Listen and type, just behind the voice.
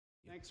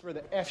Thanks for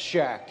the F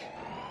Shack.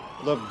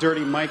 Love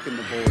Dirty Mike and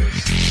the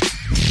boys.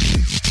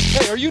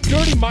 Hey, are you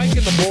Dirty Mike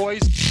and the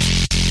boys?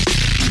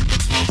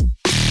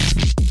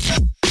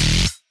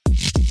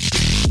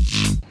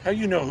 How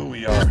you know who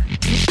we are?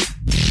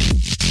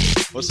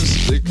 What's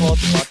this? They call it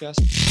the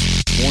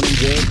podcast? Morning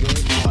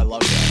Good. Oh, I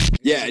love that.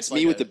 Yeah, it's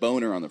me with the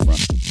boner on the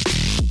front.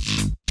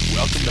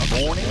 Welcome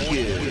to Morning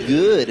Good.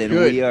 Good, and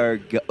we are.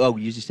 Oh,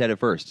 you just said it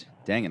first.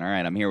 Dang it! All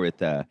right, I'm here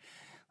with.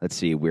 Let's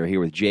see. We're here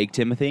with Jake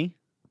Timothy.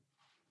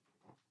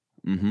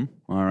 All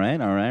right.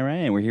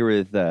 And we're here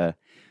with.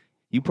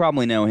 You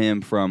probably know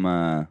him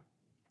from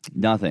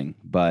nothing,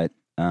 but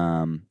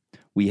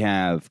we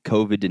have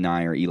COVID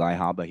denier Eli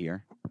Haba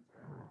here.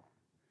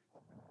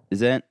 Is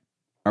that?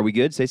 Are we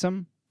good? Say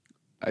something.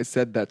 I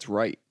said that's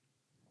right.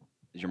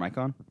 Is your mic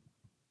on?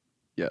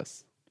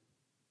 Yes.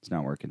 It's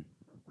not working.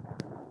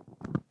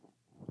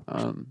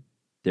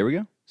 There we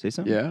go. Say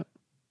something. Yeah.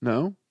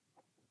 No.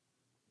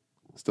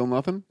 Still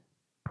nothing.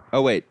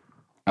 Oh wait.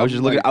 I was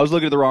just looking. I was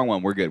looking at the wrong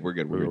one. We're good. We're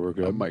good.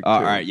 Mike,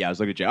 All right. Yeah, I was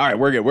looking at you. All right.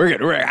 We're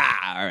good. All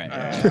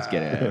right. Let's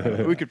get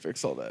it. We could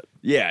fix all that.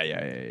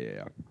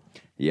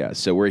 Yeah.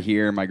 So we're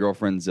here. My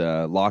girlfriend's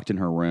locked in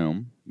her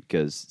room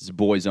because it's a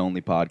boys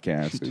only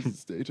podcast.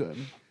 It's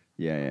daytime.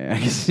 Yeah.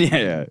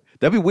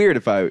 That'd be weird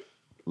if I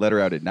let her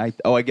out at night.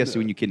 Oh, I guess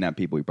when you kidnap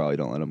people, you probably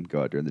don't let them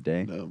go out during the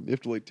day. No, you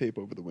have to like tape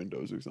over the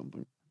windows or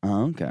something.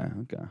 Oh, okay.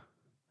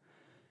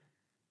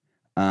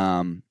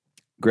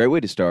 Great way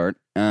to start.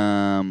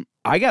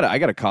 I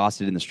got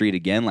accosted in the street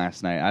again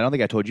last night. I don't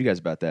think I told you guys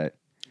about that.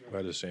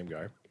 By the same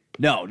guy.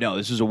 No,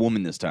 this was a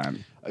woman this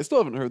time. I still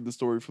haven't heard the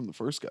story from the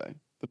first guy.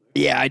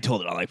 Yeah, I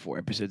told it on like 4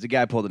 episodes. The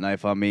guy pulled a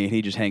knife on me, and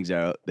he just hangs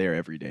out there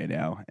every day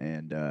now.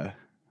 And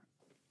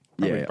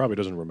He probably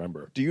doesn't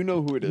remember. Do you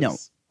know who it is? No.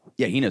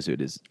 Yeah, he knows who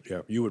it is.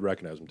 Yeah, you would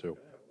recognize him too.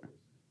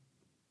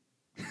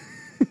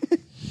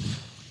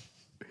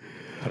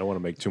 I don't want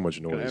to make too much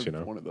Can I noise,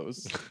 have one of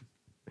those?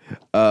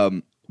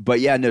 But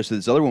yeah, no. So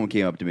this other woman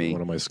came up to me.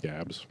 One of my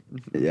scabs.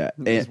 Yeah,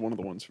 This is and one of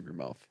the ones from your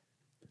mouth.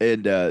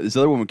 this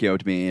other woman came up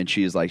to me, and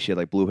she had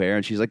like blue hair,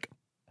 and she's like,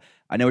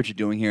 "I know what you're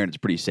doing here, and it's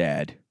pretty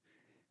sad."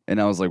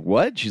 And I was like,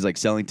 "What?" She's like,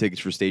 "Selling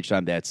tickets for stage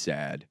time. That's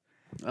sad."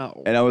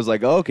 Oh. And I was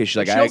like, "Oh, okay." She's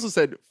like, She also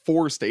said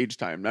for stage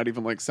time, not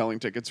even like selling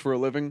tickets for a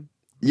living.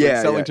 Yeah,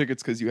 Like selling yeah.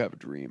 tickets because you have a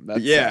dream.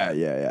 That's Yeah.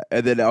 sad.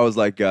 And then I was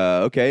like,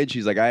 okay. And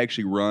she's like, I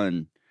actually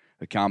run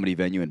a comedy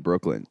venue in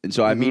Brooklyn. And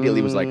so I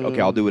immediately was like,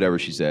 okay, I'll do whatever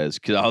she says.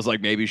 Because I was like,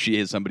 maybe she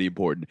is somebody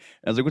important.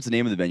 And I was like, what's the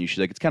name of the venue? She's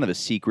like, it's kind of a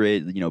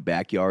secret,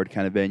 backyard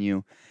kind of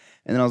venue.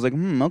 And then I was like,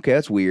 okay,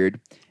 that's weird.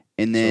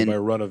 And then, So by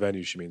run a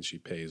venue, she means she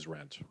pays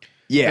rent.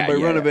 yeah, And by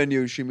run a yeah.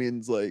 venue, she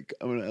means like,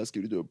 I'm going to ask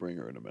you to do a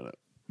bringer in a minute.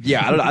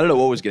 Yeah, I don't know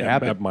what was going to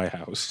At happen. my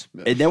house.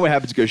 And then what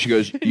happens? She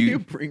goes, You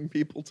bring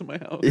people to my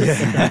house.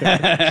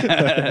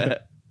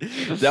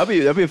 that'd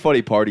be a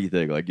funny party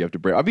thing. Like you have to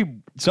bring. I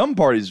mean, some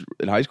parties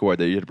in high school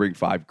you had to bring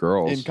 5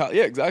 girls.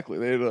 Yeah, exactly.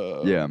 They had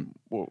a Yeah.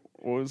 What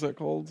was that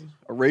called?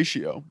 A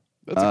ratio.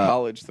 That's a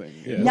college thing.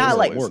 Yeah, Not that's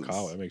like- more license.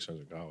 college. That makes sense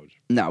in college.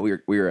 No, we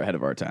were ahead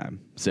of our time.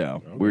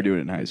 So we were Okay. doing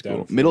it in high Down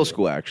school, for middle you.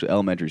 school actually,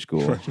 elementary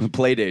school.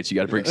 Play dates. You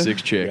got to bring 6 You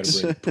gotta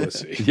chicks. bring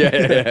pussy.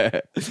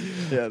 Yeah.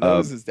 Yeah, that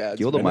was his dad's. Can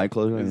you hold the plan. mic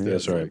closer? His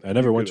That's dad's right. like, I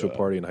never you went to could, a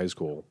party in high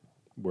school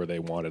where they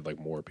wanted like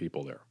more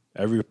people there.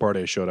 Every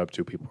party I showed up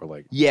to, people were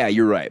like, Yeah,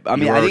 you're right. I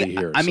mean, You're I already think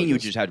here, I so mean you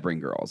would just- just have to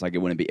bring girls. Like it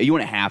wouldn't be. You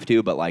wouldn't have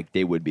to, but like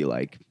they would be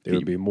like. they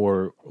would be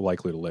more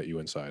likely to let you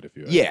inside if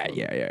you had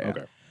Yeah.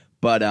 Okay.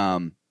 But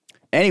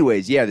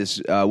anyways, yeah,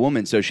 this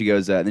woman. So she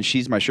goes, and then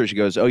she's my shirt. She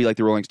goes, "Oh, you like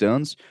the Rolling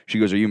Stones?" She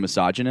goes, "Are you a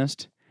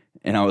misogynist?"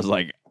 And I was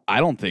like, "I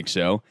don't think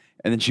so."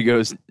 And then she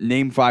goes,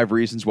 "Name 5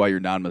 reasons why you're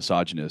not a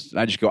misogynist." And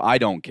I just go, "I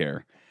don't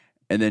care."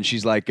 And then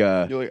she's like,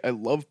 You're like, I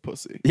love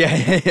pussy. Yeah.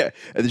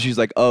 And then she's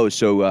like, "Oh,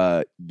 so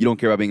you don't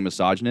care about being a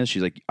misogynist?"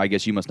 She's like, "I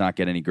guess you must not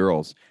get any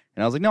girls."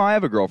 And I was like, "No, I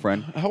have a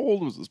girlfriend, How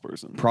old was this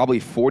person? probably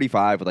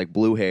 45 with like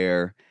blue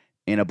hair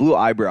and a blue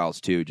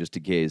eyebrows too, just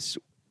in case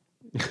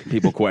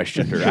people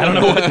questioned her. I don't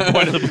know what the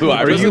point of the blue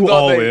eyebrows. you Person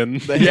thought all they- in?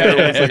 The hair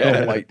was like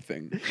a light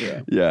thing.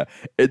 Yeah. Yeah.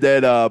 And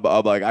then I'm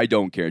like, I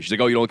don't care. She's like,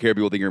 oh, you don't care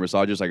people think you're a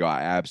misogynist? I go,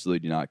 I absolutely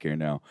do not care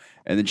now.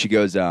 And then she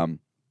goes,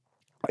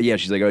 yeah,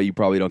 she's like, oh, you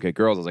probably don't get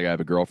girls. I was like, I have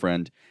a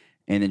girlfriend.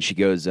 And then she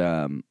goes,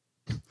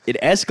 it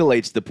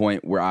escalates to the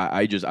point where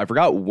I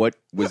forgot what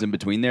was in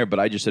between there, but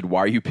I just said, why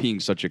are you being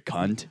such a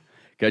cunt?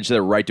 I just said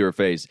it right to her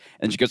face.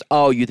 And she goes,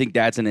 oh, you think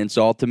that's an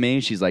insult to me?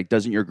 She's like,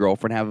 doesn't your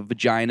girlfriend have a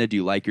vagina? Do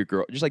you like your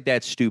girl? Just like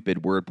that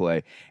stupid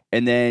wordplay.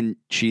 And then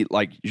she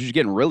was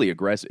getting really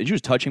aggressive. And she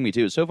was touching me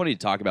too. It's so funny to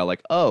talk about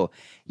like, oh,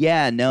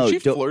 yeah, no. Is she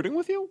don't- flirting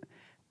with you?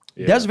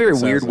 Yeah, That's a very it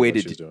sounds weird like way what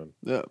to she's doing.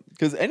 Yeah.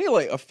 Because any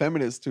like a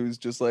feminist who's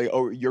just like,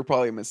 oh, you're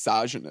probably a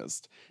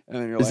misogynist. And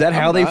then you're like, Is that "I'm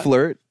how they not."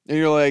 flirt? And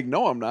you're like,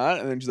 no, I'm not.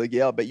 And then she's like,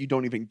 yeah, I bet you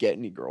don't even get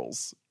any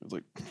girls. It's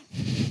like,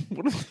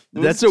 what are,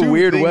 those That's a two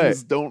weird way.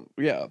 things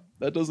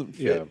that doesn't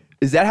fit. Yeah.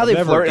 Is that how I've they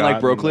never flirt in like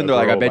gotten Brooklyn? a They're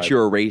like, I girl bet by-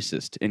 you're a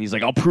racist. And he's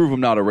like, I'll prove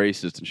I'm not a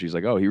racist. And she's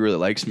like, oh, he really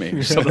likes me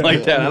or something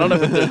like that. I don't know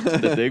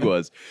what the thing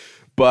was.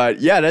 But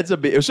yeah,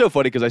 it was so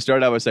funny because I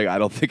started out by saying, I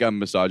don't think I'm a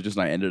misogynist.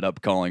 And I ended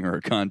up calling her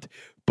a cunt.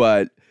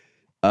 But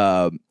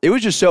It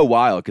was just so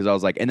wild because I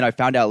was like, and then I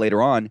found out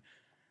later on,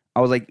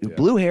 I was like,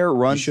 blue hair You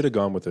runs. should have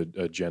gone with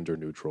a gender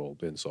neutral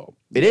insult.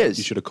 It is.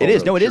 You should have It called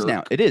is. her No, a it is jerk.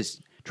 now. It is.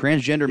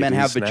 Transgender men It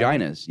have is now?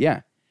 vaginas.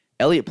 Yeah.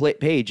 Elliot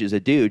Page is a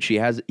dude. He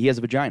has a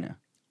vagina.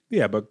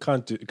 Yeah, but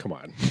cunt, come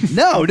on.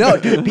 No,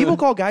 dude. People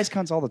call guys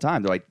cunts all the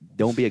time. They're like,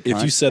 don't be a cunt.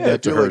 If you said Yeah,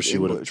 that to if her, you're, like, she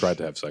would have English. tried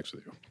to have sex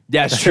with you.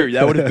 That's true.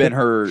 That would have been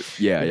her.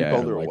 Yeah, yeah.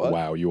 called her a Like, what?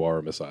 wow, you are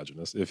a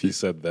misogynist. If you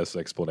said this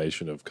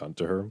explanation of cunt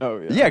to her, Oh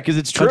yeah. Yeah, because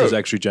it's cunt true. is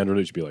actually gender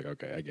neutral, she'd be like,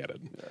 okay, I get it.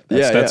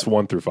 Yeah, That's yeah.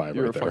 1 through 5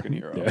 You're right a there. fucking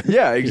hero. Yeah.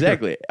 Yeah,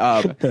 exactly.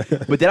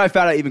 But then I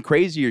found out even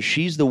crazier.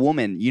 She's the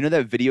woman. You know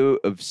that video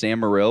of Sam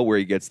Morril where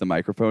he gets the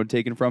microphone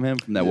taken from him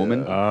from that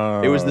woman?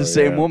 Oh, It was the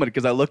same yeah. woman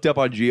because I looked up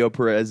on Gio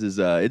Perez's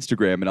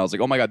Instagram and I was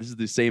like, oh my god, this is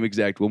the same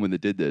exact woman that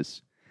did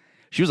this.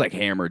 She was like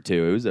hammered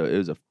too. It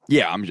was a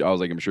yeah. I was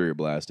like, I'm sure you're a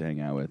blast to hang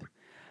out with.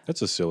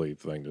 That's a silly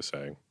thing to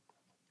say.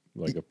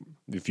 Like,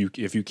 if you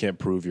can't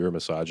prove you're a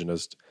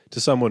misogynist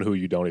to someone who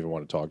you don't even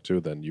want to talk to,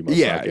 then you must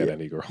Yeah, not get yeah.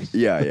 any girls.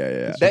 Yeah.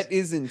 That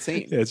is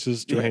insane. Yeah, it's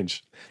just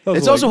strange. That was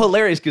It's like- also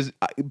hilarious because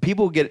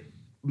people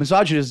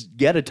misogynists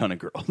get a ton of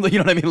girls. You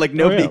know what I mean? Like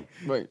nobody. yeah.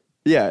 Right.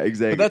 Yeah,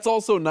 exactly. But that's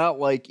also not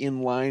like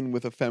in line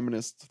with a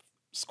feminist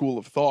school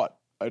of thought,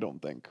 I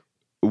don't think.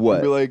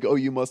 what. Be like, oh,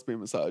 you must be a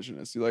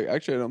misogynist. You're like,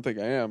 actually, I don't think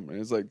I am. And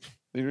it's like,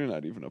 you're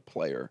not even a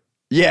player.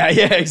 Yeah,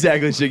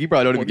 exactly. So you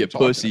probably don't even What are you get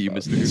pussy, you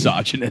talking about?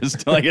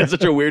 misogynist. Like it's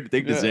such a weird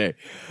thing to Yeah. say.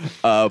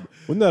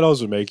 Wouldn't that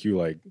also make you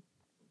like,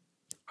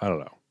 I don't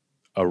know,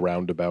 a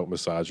roundabout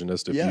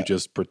misogynist if Yeah. you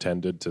just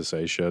pretended to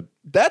say shit?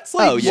 That's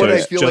like Oh, yeah. what I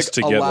Just- feel just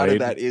like to a get lot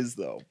laid. of that is,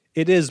 though.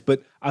 It is,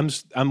 but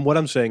what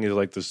I'm saying is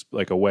like this,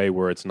 like a way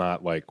where it's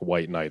not like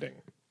white knighting.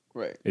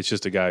 Right. It's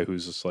just a guy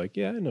who's just like,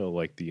 yeah, I know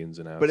like the ins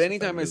and outs. But of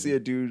anytime I see feminism. a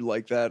dude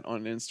like that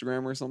on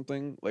Instagram or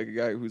something, like a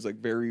guy who's like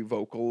very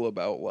vocal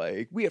about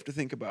like, we have to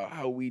think about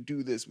how we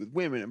do this with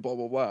women and blah,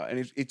 blah, blah.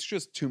 And it's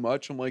just too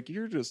much. I'm like,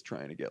 you're just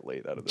trying to get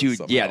laid out of this. Dude,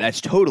 yeah, somehow.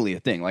 that's totally a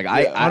thing. Like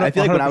Yeah. I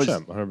feel like when I was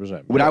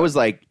 100%. when I was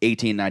like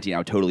 18, 19, I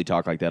would totally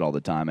talk like that all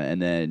the time.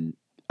 And then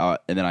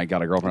I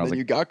got a girlfriend. I And was then like,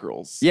 you got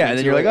girls. Yeah, and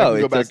then you're so like, I oh, can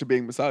go it's back like- to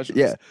being misogynist.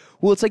 yeah.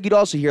 Well, it's like you'd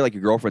also hear like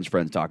your girlfriend's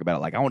friends talk about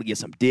it. Like, I want to get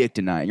some dick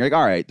tonight. And you're like,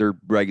 all right, they're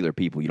regular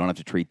people. You don't have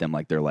to treat them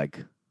like they're like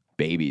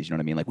babies. You know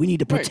what I mean? Like, we need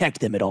to Right. protect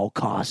them at all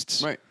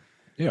costs. Right.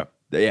 yeah,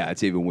 Yeah,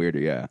 it's even weirder.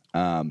 Yeah.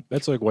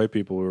 that's like white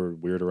people who are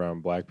weird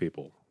around black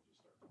people.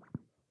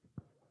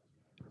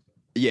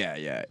 Yeah,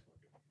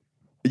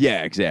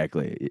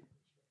 exactly.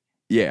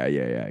 Yeah,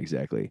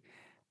 exactly.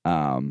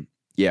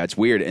 Yeah, it's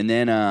weird. And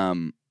then,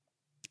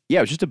 yeah,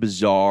 it was just a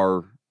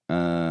bizarre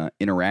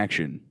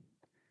interaction.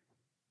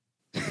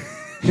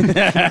 You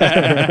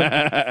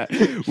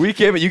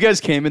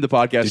guys came in the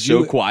podcast Did so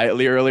you-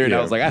 quietly earlier, and I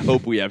Yeah. was like, I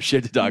hope we have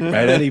shit to talk At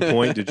about. any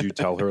point, did you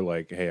tell her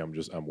like, hey, I'm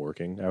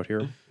working out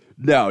here?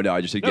 No, I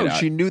just said No, get out.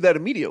 she knew that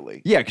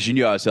immediately. Yeah, because she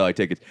knew I was selling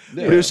tickets.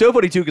 Yeah. But it was so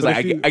funny too, because But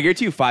like, if you- I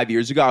guarantee you 5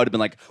 years ago, I would have been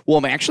like, well,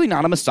 I'm actually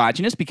not a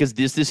misogynist because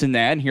this, and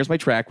that, and here's my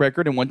track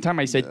record. And one time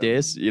I said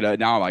this,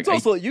 now I'm like, It's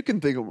also like, you can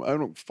think of, I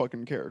don't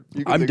fucking care.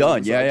 You can I'm think of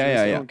done. Yeah,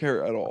 misogynist, yeah. I don't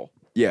care at all.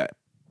 yeah,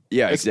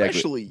 exactly.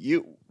 Especially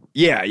you.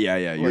 Yeah.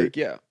 You're- Like,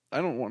 yeah,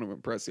 I don't want to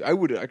impress you. I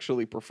would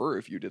actually prefer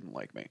if you didn't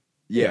like me.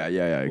 yeah,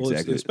 Well,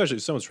 exactly. especially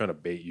if someone's trying to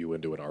bait you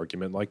into an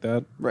argument like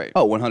that. Right.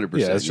 Oh, 100%.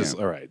 Yeah, it's just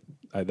all right.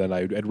 Then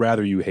I'd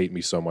rather you hate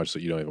me so much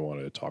that you don't even want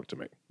to talk to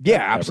me. Yeah,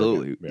 Ever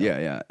absolutely.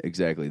 again. Yeah,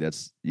 exactly.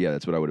 That's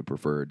what I would have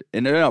preferred.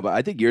 And no, but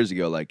I think years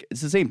ago, like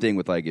it's the same thing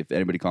with like if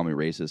anybody called me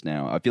racist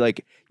now, I feel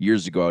like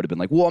years ago I would have been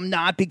like, well, I'm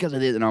not because of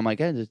this, and I'm like,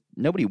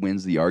 nobody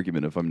wins the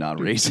argument if I'm not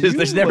Dude, racist. do you,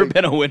 There's never like,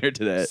 been a winner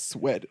to that.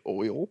 Sweat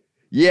oil.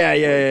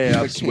 Yeah.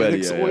 I'm sweaty.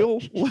 Mechanics Yeah.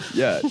 oil.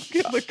 Yeah. Look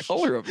at the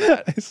color of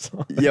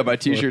that. Yeah, my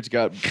t-shirt's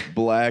got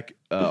black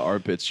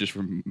armpits just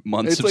from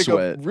months It's of like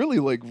sweat. a really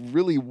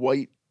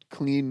white,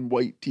 clean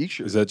white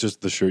T-shirt. Is that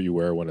just the shirt you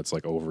wear when it's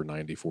like over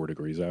 94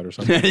 degrees out or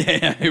something?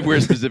 yeah, I wear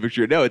a specific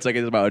shirt. No, it's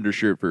my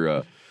undershirt for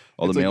all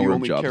It's the like you mailroom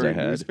only jobs I carry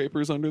had.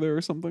 newspapers under there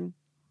or something.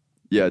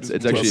 Yeah, it's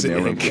actually a Just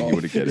mailroom ink. thing. You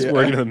wouldn't get He's it.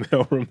 working in the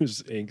mailroom,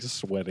 there's ink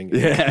sweating.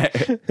 Yeah.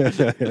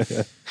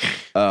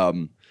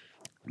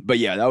 But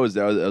yeah, that was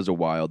a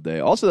wild day.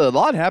 Also, a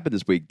lot happened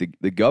this week.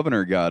 The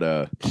governor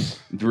got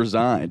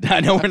resigned. I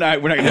know we're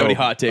not gonna have any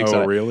hot takes. Oh,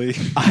 on it. really?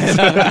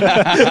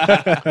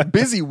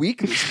 Busy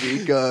week this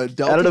week. know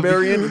Delta if-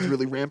 variant is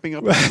really ramping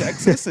up in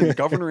Texas, and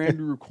Governor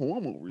Andrew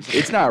Cuomo resigned.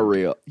 It's not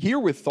real. Here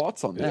with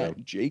thoughts on Yeah.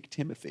 that, Jake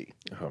Timothy.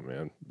 Oh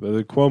man,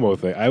 the Cuomo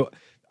thing.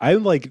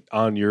 I'm like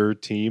on your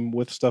team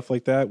with stuff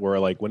like that, where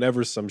like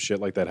whenever some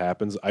shit like that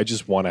happens, I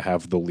just want to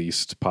have the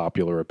least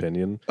popular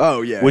opinion,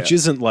 Oh yeah, which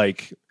isn't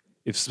like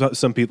if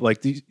some people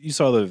like you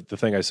saw the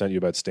thing I sent you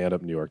about stand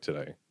up New York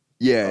today,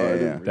 yeah. I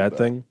didn't read that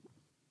thing.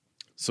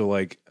 So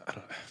like,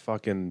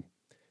 fucking,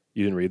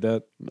 you didn't read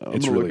that? No,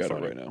 It's I'm gonna really look at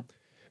funny. it right now.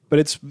 But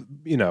it's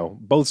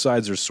both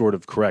sides are sort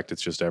of correct.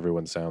 It's just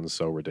everyone sounds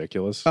so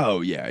ridiculous.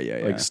 Oh yeah.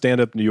 Like stand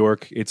up New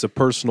York, it's a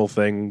personal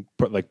thing,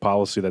 like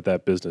policy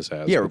that business has. Yeah,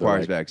 it where they're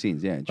requires like,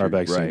 vaccines. Yeah, our true.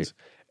 vaccines. Right.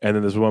 And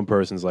then there's one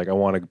person's like, I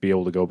want to be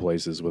able to go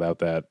places without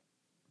that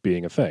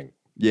being a thing.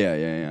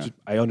 Yeah.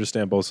 I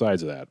understand both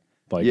sides of that.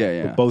 Like,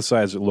 Yeah. but both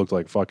sides look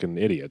like fucking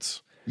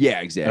idiots. Yeah,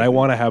 exactly. And I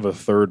want to have a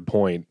third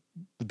point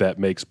that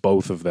makes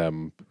both of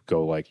them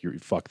go like, "You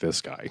fuck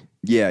this guy."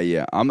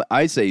 Yeah.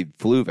 I say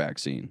flu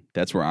vaccine.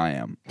 That's where I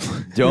am.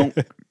 Don't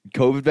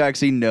COVID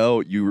vaccine. No,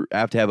 you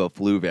have to have a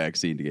flu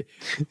vaccine to get.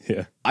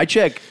 Yeah, I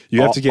check.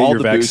 you have to get all your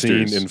the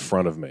vaccine boosters. in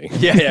front of me.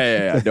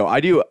 Yeah. No, I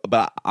do,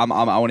 but I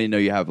want to know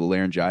you have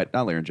laryngitis.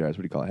 Not laryngitis.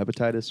 What do you call it?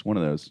 Hepatitis. One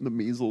of those. The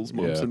measles,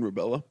 mumps, Yeah. and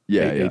rubella.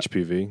 Yeah.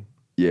 HPV.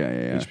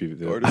 Yeah.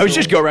 HPV. Or- I would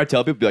just go around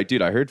tell people, be like,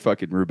 dude, I heard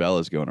fucking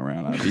rubella's going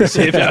around. I'd be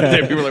safe out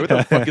there. People are like, what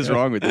the fuck is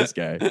wrong with this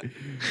guy?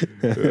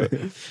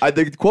 I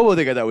think the Cuomo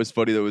thing I thought was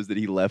funny though was that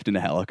he left in a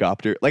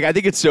helicopter. Like, I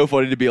think it's so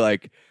funny to be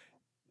like,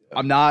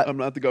 I'm not. I'm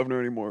not the governor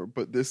anymore,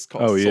 but this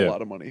costs Oh, yeah. a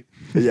lot of money.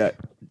 Yeah,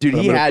 dude,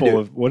 I'm he gonna had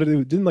pull to. what did he,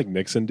 didn't like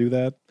Nixon do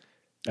that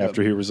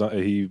after he resigned?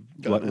 He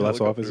Got in a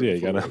left office. helicopter Yeah,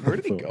 he got and flew. Where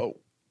did he go?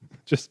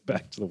 Just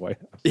back to the White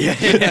House. Yeah,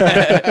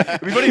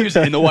 it'd be funny if he was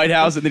in the White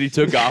House and then he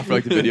took off for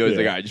like the video. He's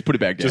like, all right, just put it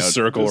back down. Just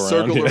circle Just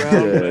around. circle Yeah.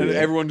 around, Yeah, and yeah.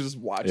 everyone just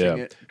watching Yeah.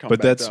 it come But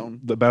back that's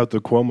down. about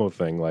the Cuomo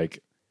thing. Like,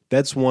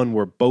 that's one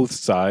where both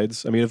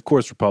sides. I mean, of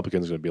course,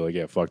 Republicans are going to be like,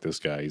 "Yeah, fuck this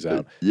guy, he's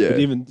out." Yeah. But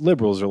even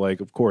liberals are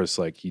like, "Of course,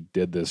 like he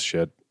did this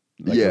shit.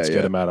 Like, Yeah, let's yeah.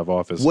 get him out of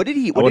office." What did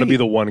he? I What want to did be he-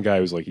 the one guy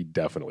who's like, he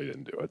definitely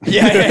didn't do it.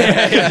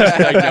 Yeah.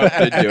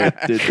 Like, no,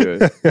 did do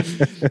it.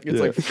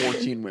 It's like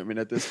 14 women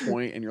at this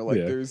point, and you're like,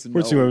 Yeah. "There's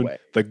no 14 women, way."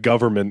 the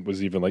government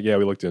was even like, "Yeah,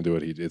 we looked into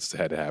it. It's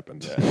had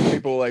happened." And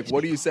people are like,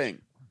 "What are you saying?"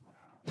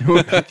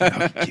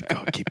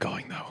 keep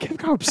going though.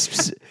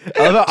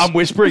 I love how I'm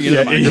whispering into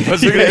the microphone.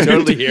 So they're gonna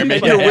totally hear me.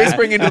 You're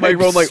whispering into the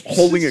microphone, like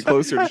holding it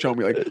closer to show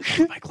me, like,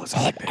 Like, closer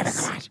like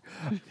this.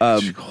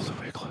 Um, Hold it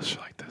way closer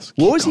like this.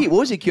 What was he? What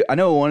was he? I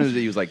know one of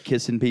he was like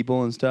kissing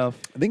people and stuff.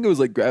 I think it was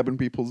like grabbing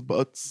people's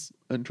butts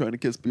and trying to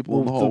kiss people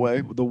in the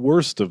hallway. The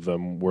worst of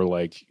them were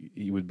like,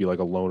 he would be like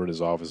alone in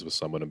his office with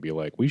someone and be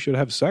like, "We should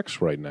have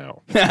sex right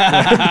now."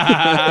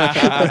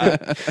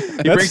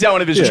 He brings out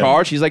one of his yeah.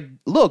 charts. He's like,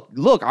 look,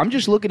 I'm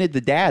just looking at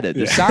the data.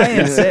 The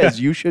science says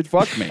you should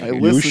fuck me. I You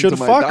listened should to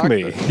my fuck doctor.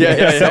 me.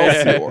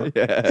 Excelsior.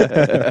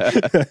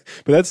 But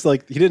that's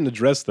like, he didn't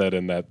address that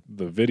in the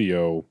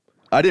video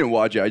I didn't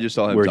watch it. I just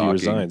saw him where talking. he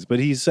resigns. But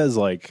he says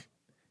like,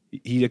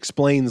 he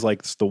explains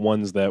like the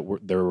ones that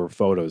there were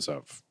photos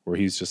of, where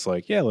he's just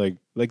like, yeah,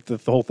 like the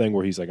whole thing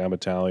where he's like, "I'm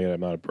Italian, I'm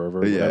not a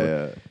pervert."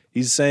 whatever. Yeah.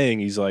 He's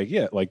saying, he's like,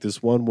 yeah, like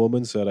this one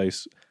woman said,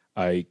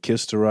 I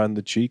kissed her on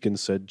the cheek and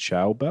said,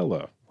 "Ciao,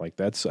 Bella." Like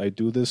I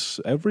do this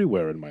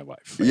everywhere in my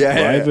life. Like, Yeah.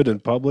 private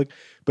and public.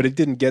 But it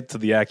didn't get to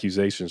the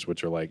accusations,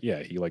 which are like,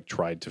 yeah, he like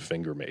tried to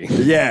finger me.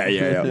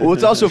 Yeah. Well,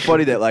 it's also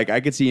funny that like I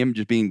could see him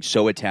just being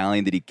so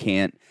Italian that he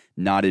can't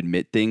not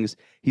admit things.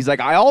 He's like,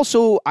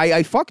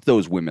 I fucked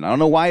those women. I don't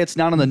know why it's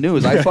not on the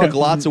news. I fucked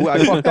lots of.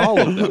 I fucked all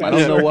of them. I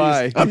don't know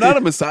why. I'm not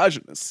a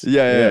misogynist.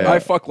 Yeah. I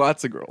fuck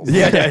lots of girls.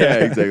 Yeah,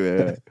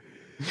 exactly.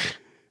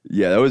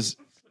 Yeah, that was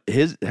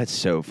his. That's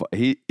so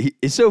funny. He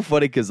it's so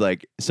funny because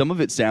like some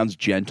of it sounds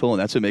gentle,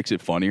 and that's what makes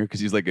it funnier. Because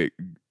he's like a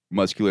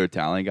muscular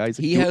Italian guy. He's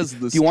like, He has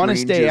the Do you want to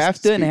stay strangest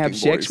after and have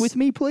speaking sex voice. with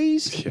me,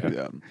 please?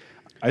 Yeah.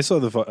 I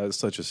saw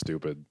such a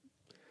stupid.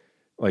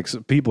 Like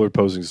people are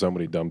posting so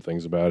many dumb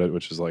things about it,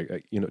 which is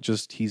like,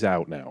 just he's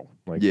out now.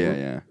 Like,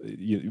 Yeah.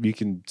 You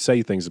can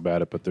say things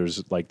about it, but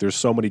there's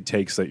so many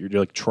takes that you're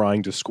like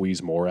trying to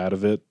squeeze more out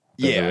of it.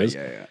 than there is.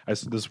 Yeah. I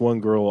saw this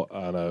one girl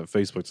on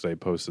Facebook today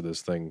posted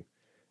this thing,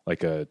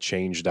 like a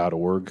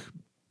change.org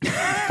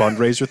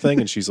fundraiser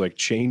thing, and she's like,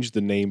 change the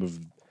name of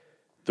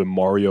the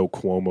Mario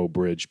Cuomo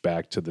Bridge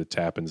back to the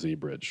Tappan Zee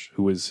Bridge,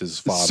 who is his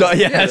father. So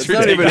yeah, that's it's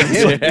not even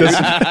ridiculous.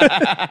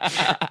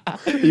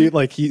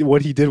 him.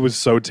 What he did was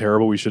so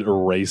terrible. We should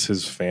erase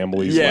his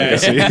family's Yeah.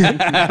 legacy.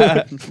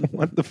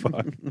 What the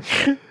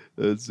fuck?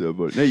 That's so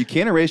funny. No, you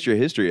can't erase your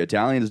history.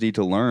 Italians need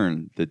to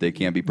learn that they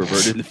can't be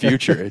perverted in the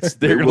future.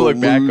 They're going to will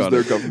look back lose on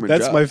their it. government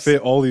That's my jobs.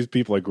 favorite. All these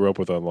people I grew up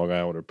with on Long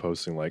Island are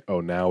posting like,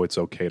 "Oh, now it's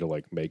okay to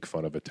like make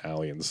fun of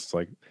Italians." It's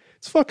like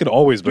it's fucking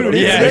always been Dude,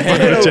 okay. yeah. to it's make fun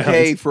been of okay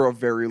Italians. for a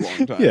very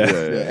long time. Yeah.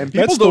 And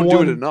people That's the don't do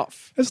one- it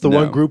enough. That's the No.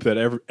 one group that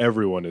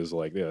everyone is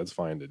like, yeah, it's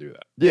fine to do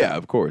that. Yeah,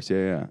 of course.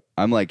 Yeah.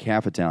 I'm like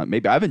half Italian.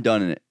 Maybe I haven't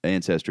done an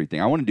ancestry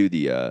thing. I want to do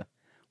the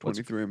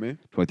 23andMe.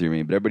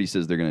 23andMe, but everybody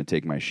says they're going to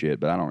take my shit,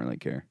 but I don't really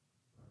care.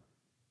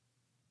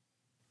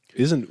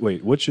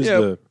 Which is Yeah.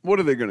 the What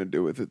are they going to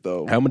do with it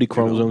though? how many You know?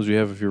 chromosomes do you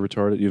have if you're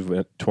retarded? You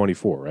have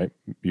 24, right?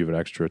 You have an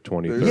extra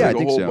 20. There's Yeah, I like a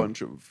think whole so.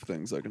 bunch of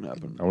things that can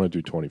happen. I want to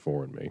do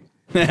 24 in me.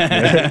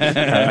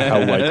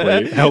 how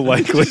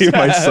likely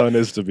my son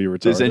is to be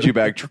retarded? They send you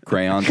back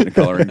crayons and a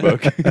coloring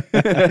book. You're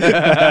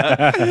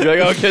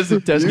like, oh, because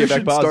the test You get back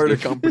should start a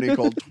positive. company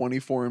called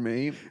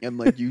 24andMe, and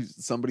like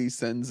somebody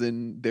sends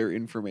in their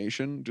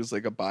information, just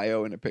like a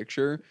bio and a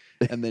picture,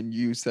 and then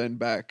you send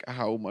back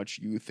how much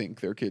you think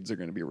their kids are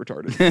going to be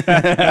retarded.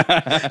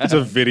 It's a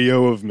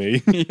video of me.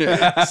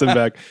 Send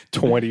back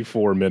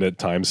 24-minute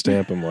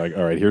timestamp. I'm like,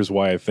 all right, here's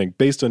why I think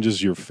based on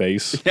just your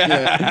face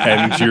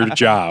and your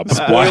job.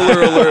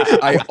 Spoiler alert!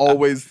 I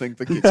always think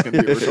the kid's going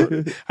to be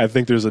retarded. I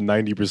think there's a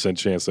 90%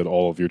 chance that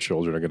all of your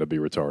children are going to be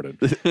retarded.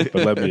 But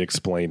let me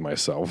explain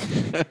myself.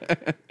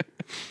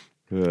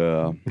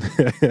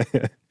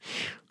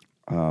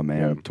 Oh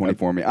man, Yeah.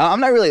 24 me. I'm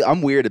not really.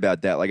 I'm weird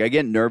about that. Like I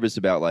get nervous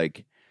about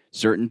like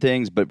certain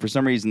things, but for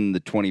some reason the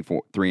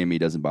 23andMe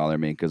doesn't bother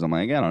me because I'm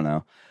like I don't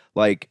know.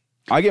 Like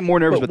I get more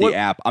nervous But with what- the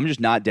app. I'm just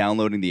not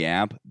downloading the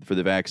app for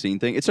the vaccine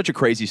thing. It's such a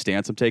crazy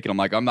stance I'm taking. I'm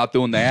like I'm not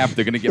doing the app.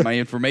 They're gonna get my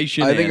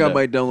information. I think and, I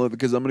might download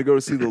because I'm going to go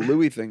to see the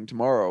Louis thing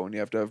tomorrow, and you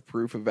have to have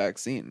proof of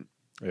vaccine.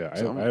 Yeah,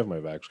 So- I have my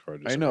Vax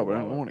card. just I in know, my but I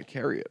don't wallet. want to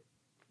carry it.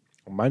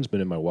 Mine's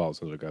been in my wallet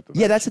since I got the.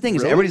 Yeah, Vax. that's the thing.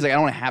 Is Really? everybody's like I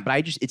don't want to have,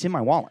 but it's in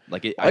my wallet.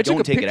 Like I took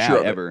don't a take it picture out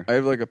of ever. I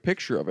have like a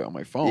picture of it on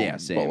my phone. Yeah,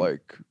 But same.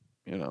 like,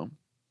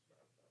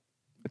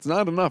 it's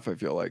not enough. I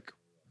feel like.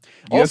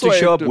 You have to I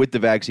show up with the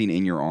vaccine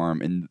in your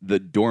arm, and the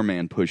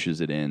doorman pushes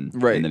it in,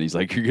 Right. And then he's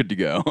like, "You're good to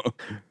go."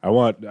 I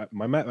want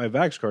my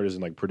Vax card is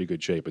in like pretty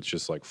good shape. It's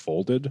just like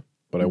folded,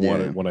 but I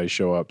want Yeah. it when I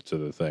show up to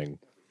the thing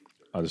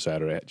on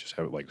Saturday. I just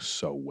have it like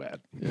so wet.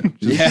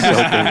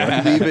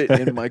 Yeah. leave it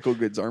in Michael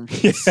Good's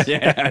armpits.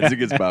 Yeah, that's a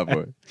good spot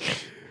for it.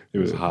 It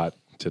was hot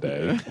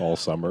today, all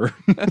summer.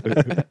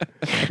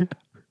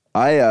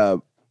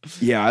 I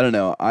don't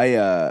know.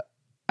 I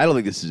don't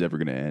think this is ever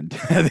going to end.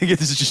 I think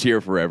this is just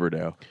here forever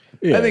now.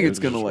 Yeah, I think it's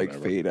gonna just like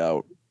whatever. fade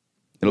out.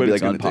 It'll But be it's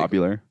like gonna take-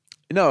 unpopular.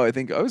 No, I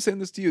think I was saying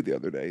this to you the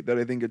other day that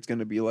I think it's going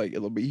to be like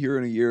it'll be here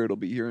in a year, it'll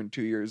be here in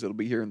 2 years, it'll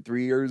be here in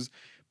 3 years,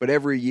 but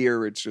every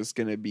year it's just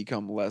going to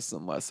become less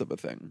and less of a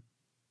thing.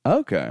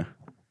 Okay.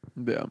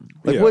 Yeah.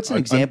 Like, what's an un-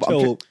 example? I'm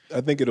Until, I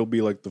think it'll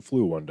be like the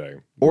flu one day,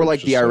 Or where like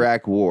it's the just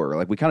Iraq War.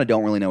 Like we kind of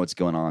don't really know what's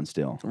going on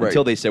still Right.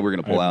 until they say we're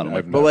going to pull I've- out. I'm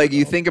like, I've But never like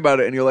you known. think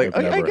about it and you're like,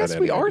 I've I never guess had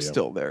we any are idea.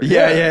 still there.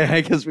 yeah,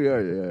 I guess we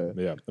are.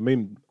 Yeah. Yeah, I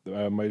mean,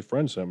 my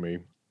friend sent me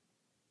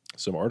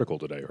some article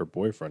today. Her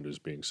boyfriend is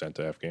being sent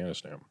to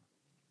Afghanistan.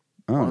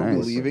 Oh, Aren't we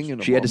nice. leaving in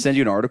a She had to month? send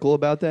you an article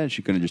about that.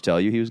 She couldn't just tell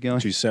you he was going.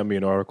 She sent me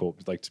an article,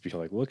 like to be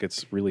like, look,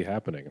 it's really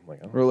happening. I'm like,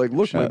 oh. Or like,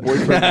 look, my Shut-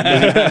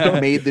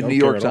 boyfriend made the Don't New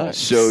care York at all. Times.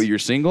 So you're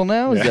single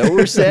now? Is that what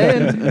we're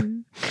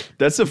saying?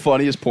 That's the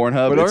funniest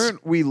Pornhub. but It's-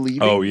 aren't we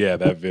leaving? Oh yeah,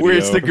 that video where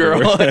it's the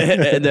girl,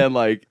 and then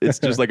like it's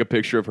just like a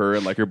picture of her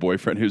and like her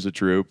boyfriend who's a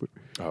troop.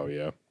 Oh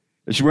yeah.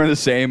 Is she wearing the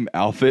same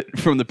outfit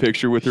from the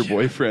picture with her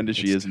boyfriend as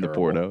she it's is in the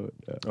terrible. porno?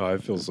 Yeah. Oh, I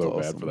feel so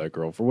That's bad for that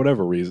girl for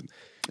whatever reason.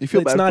 You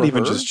feel It's bad not for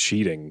even her? just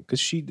cheating because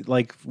she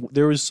like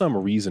there was some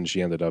reason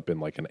she ended up in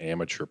like an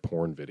amateur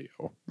porn video.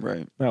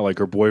 right. Not like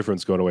her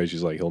boyfriend's going away.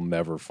 She's like he'll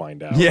never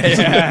find out.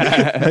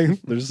 Yeah.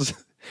 Like, there's she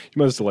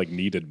must have like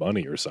needed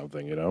money or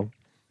something, you know.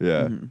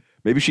 Yeah.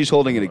 Maybe she's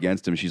holding it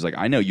against him. She's like,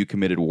 I know you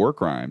committed war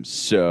crimes,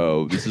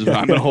 so this is what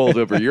I'm going to hold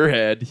over your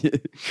head.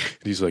 And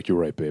he's like, "You're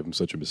right, babe. I'm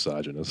such a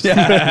misogynist."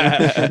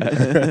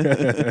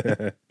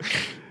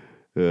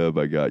 Oh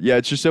my god. Yeah,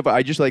 it's just so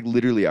I just like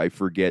literally I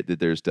forget that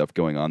there's stuff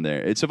going on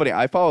there. It's so funny.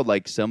 I followed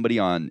like somebody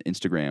on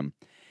Instagram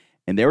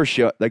and they were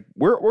like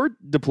we're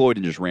deployed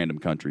in just random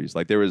countries.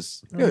 Like there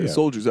was Yeah, yeah.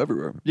 soldiers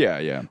everywhere.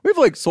 yeah. We have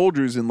like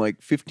soldiers in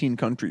like 15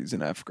 countries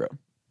in Africa.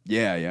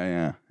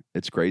 Yeah.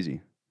 It's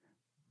crazy.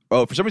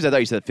 Oh, for some reason I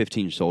thought you said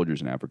 15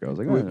 soldiers in Africa. I was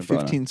like, We oh, have I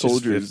thought- 15 Just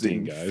soldiers 15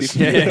 in guys.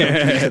 15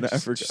 countries in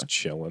Africa. Just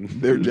chilling.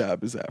 Their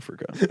job is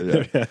Africa.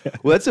 Yeah.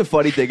 Well, that's a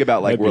funny thing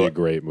about like That'd be we're a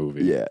great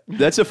movie. yeah,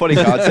 that's a funny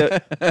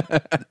concept.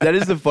 That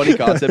is the funny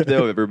concept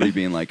though of everybody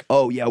being like,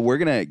 oh yeah, we're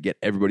gonna get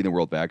everybody in the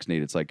world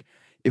vaccinated. It's like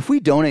if we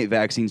donate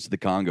vaccines to the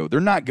Congo,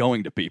 they're not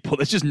going to people.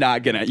 That's just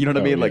not gonna. You know what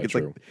I Oh, mean? Like yeah, it's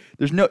true.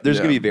 like there's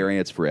gonna be Yeah.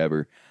 variants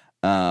forever.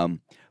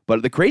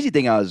 But the crazy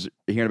thing I was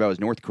hearing about was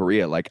North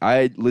Korea. Like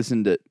I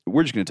listened to,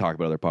 we're just going to talk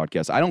about other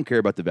podcasts. I don't care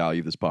about the value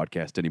of this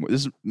podcast anymore.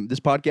 This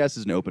podcast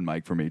is an open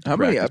mic for me. to How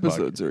many crack this podcast.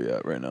 episodes are you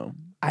at right now?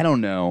 I don't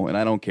know, and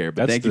I don't care.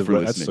 But thank you for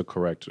That's listening. the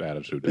correct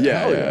attitude. Yeah,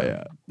 Hell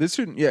yeah. This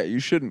shouldn't. Yeah, you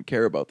shouldn't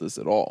care about this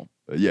at all.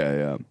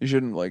 Yeah. You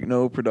shouldn't like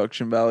no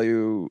production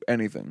value,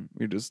 anything.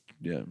 You're just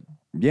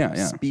Yeah.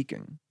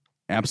 speaking.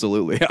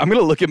 Absolutely. I'm going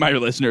to look at my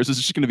listeners. It's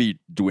just going to be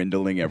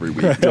dwindling every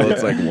week until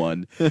it's like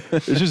one.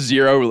 There's just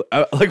zero.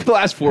 Like the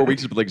last 4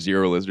 weeks, it's been like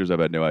zero listeners. I've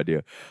had no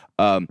idea.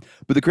 But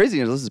the crazy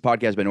thing is, this is a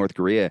podcast by North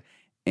Korea.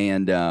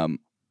 And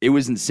it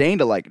was insane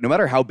to like, no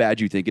matter how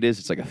bad you think it is,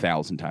 it's like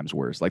 1,000 times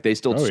worse. Like they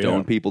still Oh, stone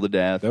yeah. people to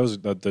death. That was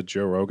the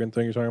Joe Rogan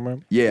thing you're talking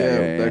about.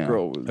 Yeah. That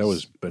girl was. That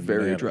was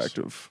very bananas.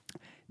 attractive.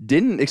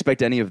 Didn't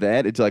expect any of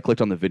that until I clicked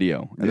on the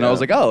video. And then I Yeah.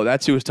 was like, oh,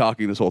 that's who was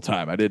talking this whole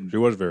time. I didn't. She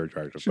was very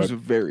attractive. She was But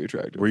very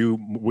attractive. were you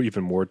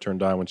even more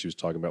turned on when she was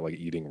talking about like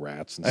eating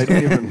rats and I stuff?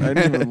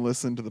 didn't even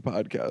listen to the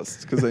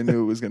podcast because I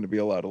knew it was going to be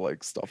a lot of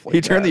like stuff like He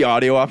turned that. the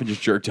audio off and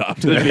just jerked off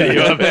to the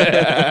video of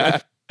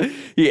it.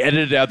 He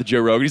edited out the Joe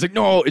Rogan. He's like,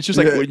 no, it's just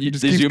like Yeah, when you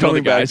just they keeps zoom in on the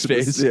coming back guy's to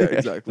this- face. Yeah,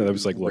 exactly. And I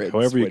was like, look, Red,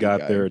 however you sweaty got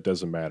guy. there, it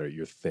doesn't matter.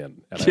 You're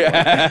thin. And I like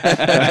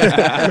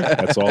Yeah.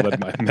 That's all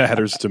that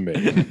matters to me.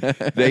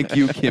 Thank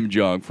you, Kim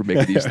Jong, for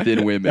making these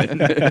thin women.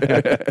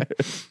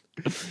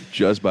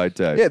 Just by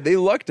type. Yeah, they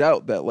lucked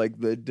out that like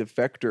the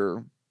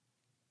defector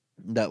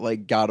that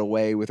like got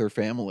away with her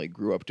family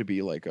grew up to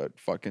be like a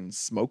fucking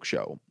smoke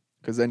show.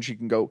 Because then she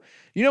can go.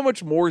 You know how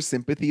much more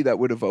sympathy that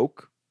would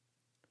evoke?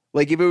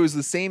 Like if it was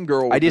the same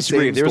girl. With I disagree.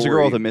 The same If there was a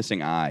girl with a story,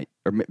 missing eye,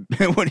 or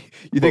what,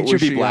 you think was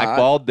she'd be she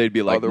blackballed? They'd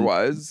be like,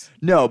 otherwise,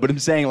 no. But I'm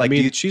saying, like, I mean,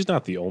 do you- she's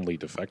not the only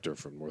defector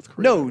from North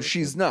Korea. no,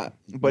 she's not.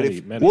 But Many-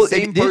 if many- the Well,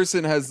 same they-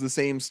 person has the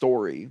same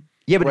story,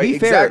 Yeah, but right? to be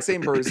fair, Exact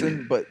same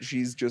person, but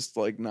she's just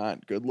like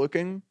not good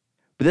looking.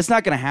 but that's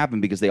not going to happen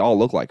because they all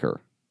look like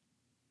her.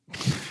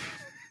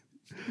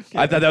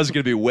 I thought that was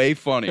going to be way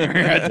funnier.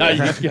 I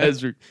thought you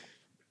guys were.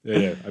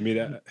 Yeah. I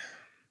mean,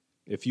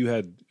 if you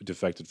had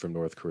defected from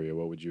North Korea,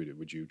 what would you do?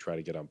 Would you try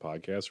to get on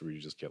podcasts, or would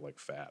you just get like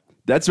fat?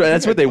 That's right.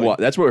 That's what they want.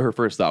 That's what her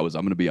first thought was.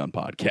 I'm going to be on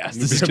podcast.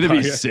 This is going to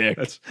be sick.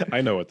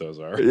 I know what those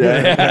are.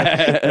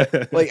 Yeah.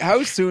 Like,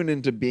 how soon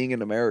into being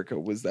in America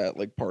was that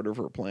like part of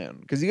her plan?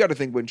 Because you got to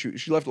think when she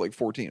left at like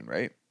 14,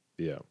 right,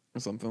 Yeah. or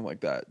something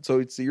like that.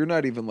 So you're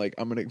not even like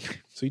I'm gonna.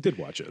 So you did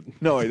watch it.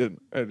 No, I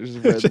didn't. I just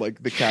read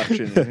like the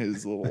caption in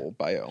his little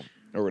bio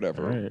or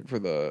whatever Right. for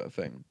the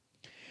thing.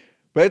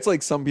 But it's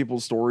like some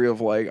people's story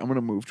of like, I'm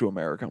gonna move to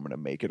America, I'm gonna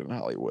make it in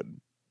Hollywood.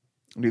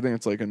 Do you think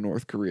it's like a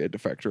North Korea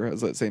defector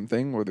has that same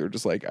thing, or they're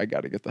just like, I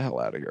got to get the hell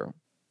out of here?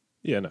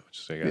 Yeah, no,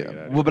 just I gotta Yeah. get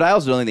out of Well, but I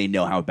also don't think they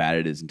know how bad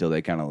it is until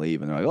they kind of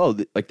leave, and they're like,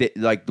 "Oh,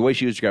 like the way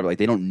she was described, like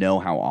they don't know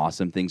how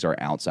awesome things are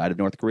outside of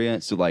North Korea."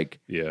 So, like,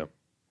 here. Yeah.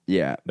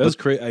 yeah, That was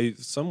crazy. I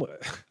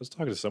was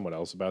talking to someone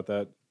else about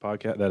that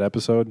podcast, that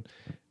episode,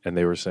 and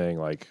they were saying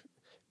like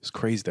it's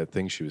crazy that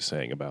thing she was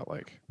saying about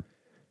like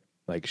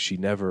she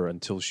never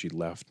until she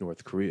left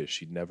North Korea,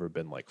 she'd never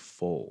been like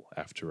full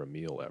after a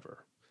meal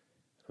ever.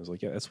 I was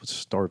like, yeah, that's what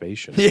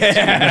starvation is.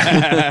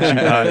 yeah, Did you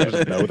not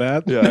just know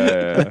that?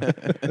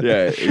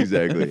 yeah,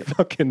 exactly.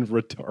 Fucking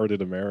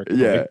retarded American.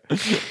 Yeah,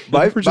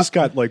 Like, ever just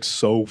got like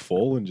so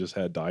full and just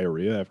had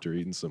diarrhea after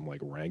eating some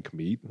like rank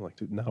meat. I'm like,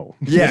 dude, no.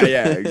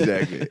 yeah,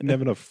 exactly. Didn't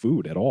have enough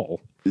food at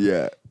all.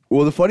 Yeah.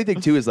 Well, the funny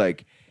thing too is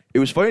like it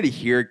was funny to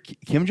hear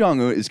Kim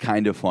Jong Un is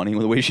kind of funny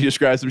with the way she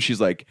describes him.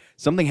 She's like,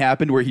 something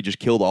happened where he just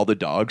killed all the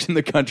dogs in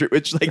the country,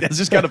 which like that's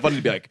just kind of funny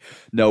to be like,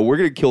 no, we're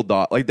gonna kill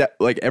dog like that.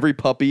 Like every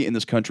puppy in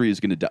this country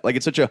is gonna die. Like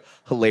it's such a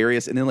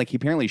hilarious. And then like he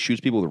apparently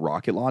shoots people with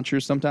rocket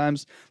launchers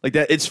sometimes. Like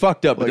that, it's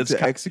fucked up. Like but it's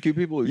to execute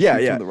people who yeah,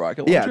 shoot yeah, from the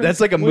rocket launcher? yeah. That's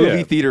like a Well, movie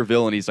yeah. theater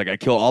villain. He's like, I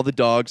kill all the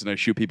dogs and I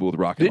shoot people with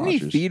rocket Didn't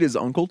launchers. he feed his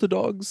uncle to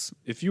dogs?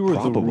 If you were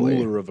Probably.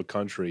 the ruler of a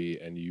country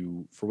and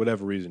you, for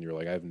whatever reason, you're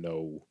like, I have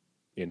no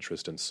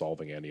interest in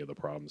solving any of the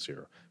problems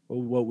here.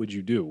 Well, what would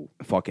you do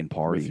Fucking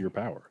party. with your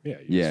power? Yeah,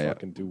 you Yeah, just yeah.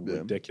 fucking do Yeah.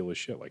 ridiculous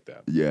shit like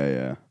that.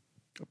 Yeah.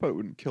 I probably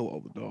wouldn't kill all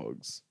the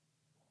dogs.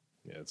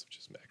 Yeah, it's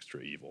just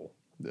extra evil.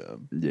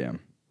 Yeah.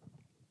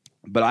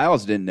 But I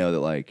also didn't know that,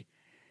 like,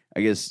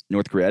 I guess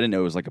North Korea, I didn't know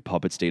it was like a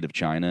puppet state of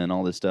China and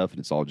all this stuff, and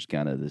it's all just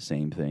kind of the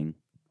same thing.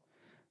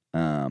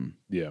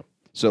 Yeah.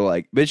 So,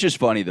 like, but it's just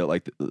funny that,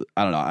 like,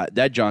 I don't know,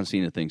 that John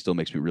Cena thing still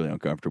makes me really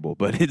uncomfortable,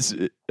 but I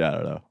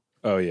don't know.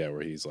 Oh yeah, where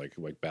he's like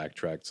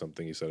backtracked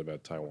something he said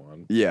about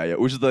Taiwan. Yeah,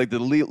 which is like the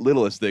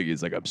littlest thing.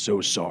 He's like, I'm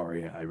so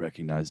sorry, I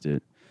recognized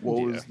it. What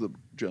Yeah. was the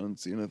John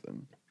Cena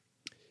thing?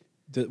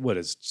 What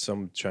is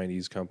some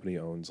Chinese company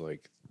owns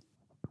like?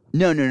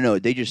 No.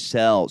 They just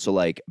sell. So,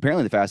 like,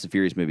 apparently the Fast and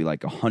Furious movie,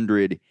 like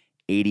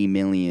 180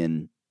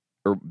 million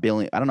or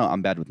billion. I don't know.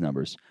 I'm bad with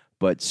numbers,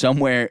 but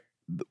somewhere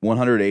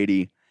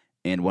 180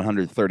 and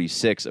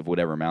 136 of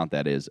whatever amount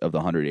that is of the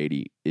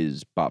 180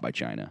 is bought by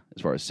China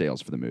as far as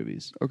sales for the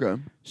movies.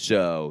 Okay.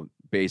 So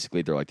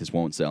basically, they're like, this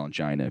won't sell in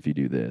China if you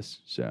do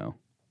this. So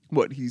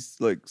What, he's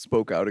like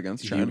spoke out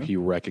against China? He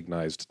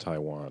recognized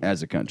Taiwan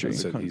as a country, He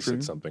said,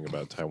 country? something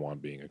about Taiwan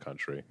being a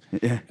country,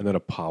 yeah, and then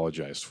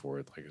apologized for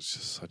it. Like it's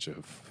just such a.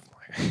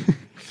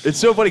 it's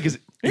so funny because.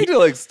 You need to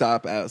like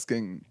stop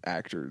asking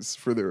actors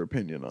for their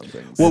opinion on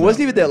things. Well, it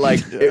wasn't even that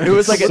like it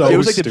was like So it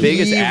was like the stupid.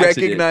 biggest he accident.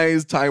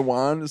 recognized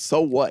Taiwan.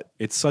 So what?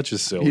 It's such a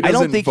silly. He I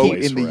doesn't don't think vote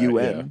he- in the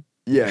Right, UN.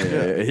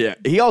 Yeah.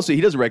 He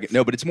doesn't reckon.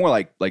 No, but it's more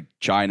like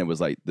China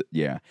was like,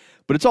 yeah.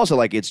 But it's also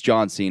like it's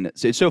John Cena.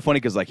 So it's so funny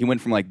because like he went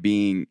from like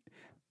being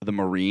the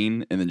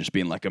Marine and then just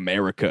being like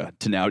America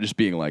to now just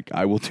being like,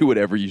 I will do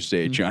whatever you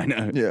say,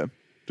 China. Yeah.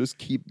 Just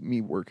keep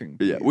me working.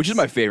 Yeah, which is please.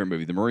 my favorite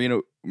movie. The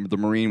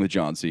Marine with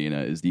John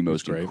Cena is the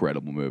most great.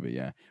 incredible movie.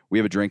 Yeah, we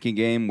have a drinking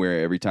game where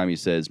every time he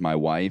says "my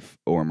wife"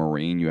 or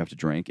 "Marine," you have to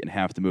drink, and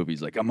half the movie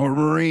he's like, "I'm a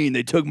Marine.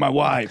 They took my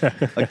wife."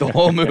 Like the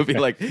whole movie,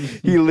 like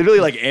he literally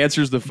like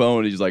answers the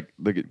phone. He's like,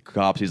 "Look at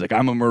cops." He's like,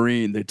 "I'm a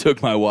Marine. They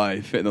took my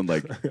wife," and then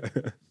like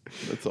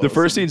That's the first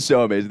awesome. scene's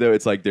so amazing. Though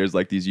it's like there's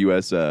like these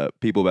U.S.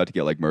 People about to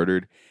get like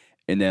murdered,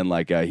 and then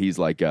like he's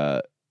like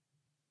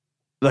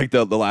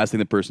the last thing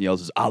the person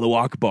yells is Allahu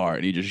Akbar,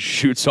 and he just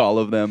shoots all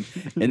of them.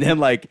 And then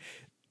like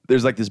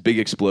there's like this big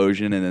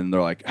explosion, and then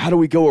they're like, how do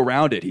we go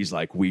around it? He's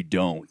like, we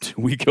don't.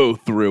 We go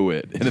through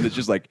it. And then it's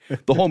just like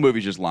the whole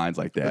movie's just lines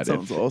like that. That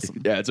sounds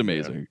awesome. Yeah, it's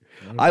amazing.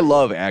 I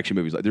love action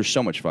movies. Like, they're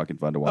so much fucking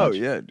fun to watch. Oh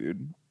yeah,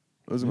 dude.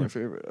 Those are my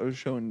favorite. I was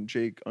showing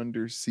Jake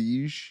Under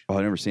Siege. Oh,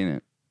 I've never seen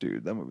it.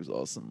 Dude, that movie's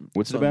awesome.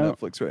 What's It's it on about?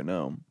 Netflix right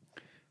now.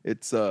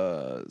 It's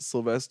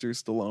Sylvester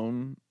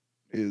Stallone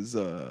is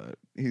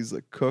he's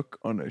a cook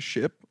on a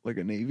ship, like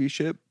a Navy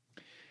ship.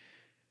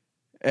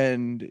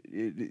 And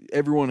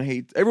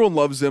everyone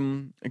loves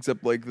him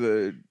except like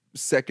the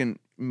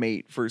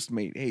first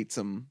mate hates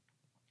him,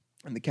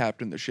 and the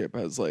captain of the ship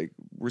has like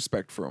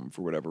respect for him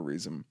for whatever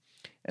reason.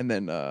 And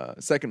then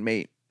second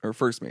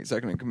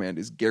in command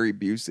is Gary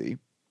Busey.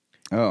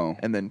 Oh.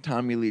 And then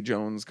Tommy Lee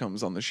Jones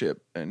comes on the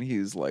ship, and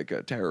he's like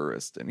a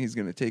terrorist, and he's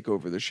going to take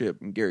over the ship,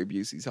 and Gary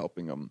Busey's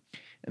helping him.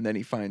 And then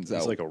he finds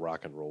He's out like a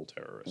rock and roll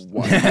terrorist.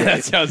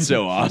 That sounds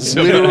so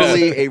awesome.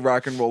 literally a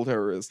rock and roll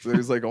terrorist.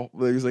 There's like a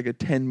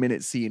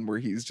 10-minute scene where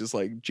he's just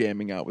like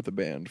jamming out with the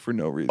band for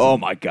no reason. Oh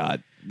my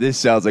god, this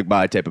sounds like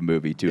my type of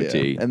movie to a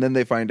T. And then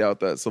they find out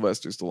that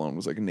Sylvester Stallone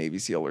was like a Navy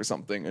SEAL or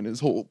something, and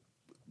his whole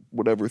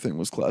whatever thing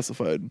was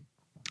classified.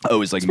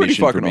 Oh, it's like pretty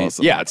Mission for fucking Me.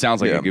 awesome. Yeah, it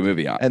sounds like Yeah. a good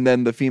movie. And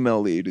then the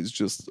female lead is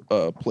just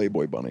a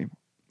Playboy bunny.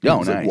 Oh,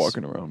 He's, like, nice.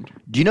 walking around.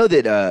 Do you know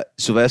that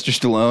Sylvester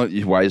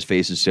Stallone, why his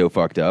face is so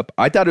fucked up?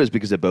 I thought it was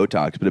because of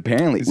Botox, but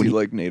apparently, Is when he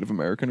like Native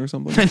American or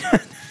something?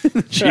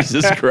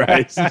 Jesus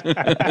Christ.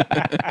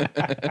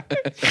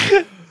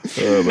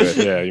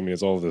 Yeah, you mean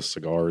it's all this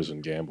cigars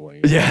and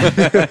gambling.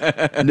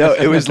 Yeah. No,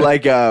 it was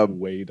like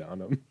Weighed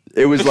on him.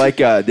 it was like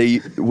they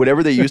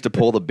whatever they used to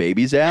pull the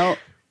babies out.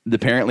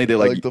 Apparently, they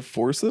like the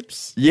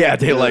forceps? yeah,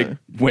 they like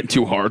went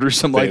too hard or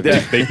something like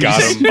that. They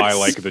got him by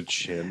like the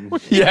chin.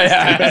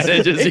 yeah.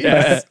 They just,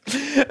 yeah.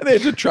 And they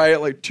had to try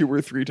it like 2 or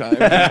 3 times.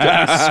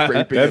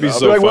 Scraping That'd it be up. so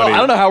They're like, well, funny. I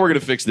don't know how we're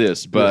gonna fix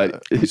this,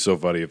 but It'd be so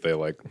funny if they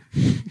like.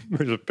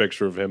 There's a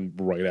picture of him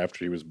right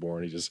after he was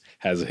born. He just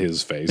has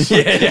his face.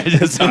 yeah,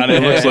 just on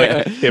It it. looks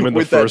like him in the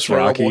With that first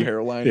terrible Rocky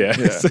hairline. Yeah,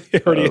 Yeah. he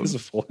already has a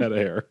full head of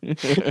hair.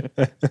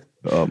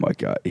 Oh my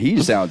god,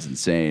 he sounds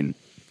insane.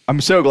 I'm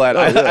so glad.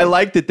 yeah. I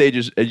like that they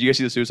just. Did you guys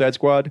see the Suicide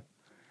Squad?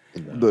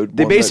 The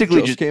They one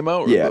basically that just came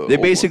out. Or Yeah, the they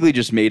old basically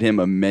just made him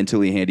a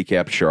mentally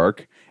handicapped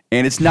shark,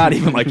 and it's not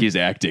even like he's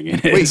acting in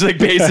it. It's like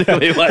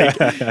basically like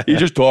he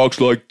just talks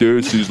like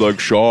this. He's like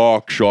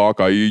shark.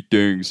 I eat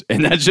things,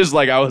 and that's just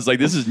like I was like,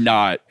 this is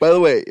not one? By the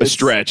way, a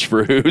stretch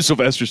for who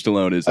Sylvester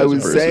Stallone is. I as a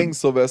was person. saying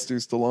Sylvester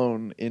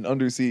Stallone in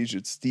Under Siege.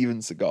 It's Steven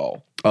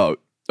Seagal. Oh,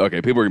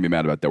 okay. People are gonna be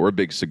mad about that. We're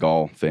big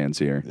Seagal fans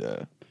here.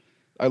 Yeah,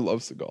 I love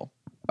Seagal.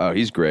 Oh,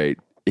 he's great.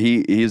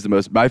 He's the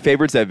most. My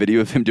favorite's that video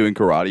of him doing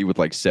karate with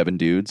like 7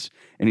 dudes,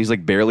 and he's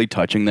like barely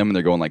touching them, and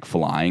they're going like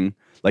flying.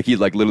 Like he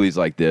like literally is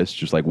like this,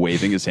 just like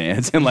waving his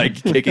hands and like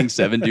kicking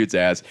 7 dudes'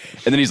 ass.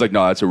 And then he's like,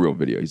 "No, that's a real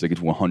video." He's like,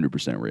 "It's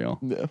 100% real."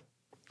 Yeah,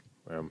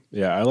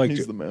 Yeah, I like.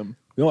 he's the man.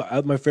 You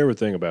know, my favorite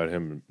thing about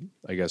him,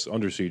 I guess,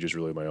 Under Siege is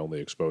really my only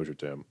exposure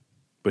to him.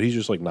 But he's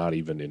just like not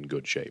even in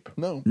good shape.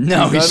 No,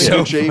 No, not he's in so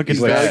good shape. fucking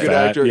He's not a fat. good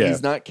actor. Yeah.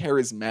 He's not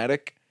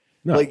charismatic.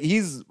 No. Like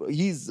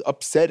he's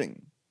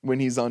upsetting when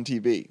he's on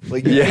TV.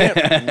 Like you Yeah.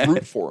 can't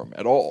root for him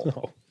at all.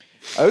 No.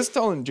 I was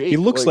telling Jake, He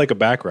looks like a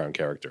background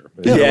character.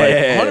 Yeah, Like,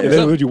 yeah, and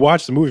then when you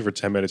watch the movie for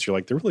 10 minutes, you're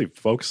like, they're really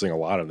focusing a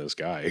lot on this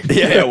guy.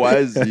 Yeah, why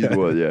is he?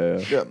 Well, yeah,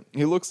 yeah,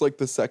 he looks like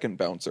the second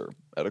bouncer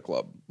at a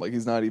club. Like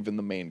he's not even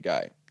the main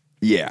guy.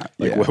 yeah,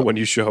 Like yeah. when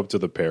you show up to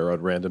the pair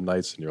on random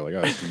nights and you're like,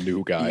 oh, it's a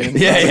new guy.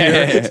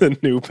 Yeah. It's a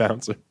new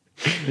bouncer.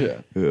 Yeah.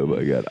 Oh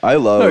my god, I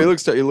love. No, he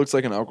looks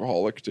like an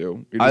alcoholic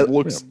too. He just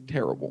looks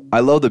terrible.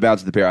 I love the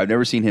bounce of the pair. I've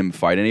never seen him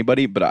fight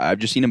anybody, but I've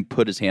just seen him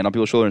put his hand on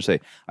people's shoulder and say,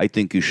 "I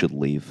think you should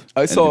leave."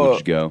 I And people saw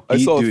just go. I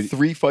saw dude-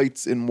 3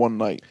 fights in one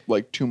night,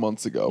 like 2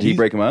 months ago. Did he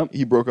break him up?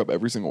 He broke up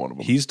every single one of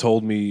them. He's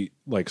told me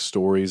like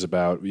stories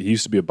about, he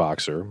used to be a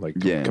boxer, like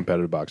Yeah.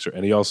 competitive boxer.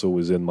 And he also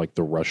was in like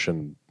the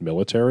Russian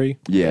military.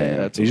 Yeah,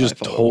 that's He what I just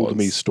thought it told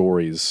me was.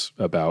 stories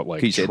about like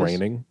Can you say this?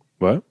 training.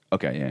 What?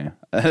 Okay, yeah.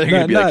 They're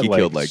gonna be Not like he like-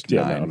 killed like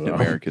yeah, 9 no.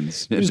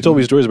 Americans. He just told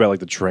me stories about like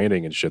the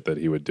training and shit that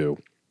he would do.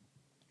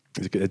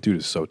 That dude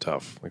is so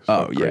tough. Like,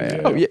 so Oh, yeah, crazy.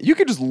 yeah. Oh yeah, you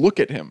could just look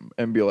at him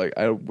and be like,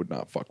 I would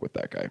not fuck with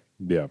that guy.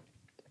 Yeah.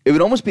 It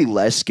would almost be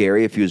less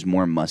scary if he was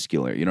more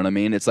muscular. You know what I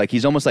mean? It's like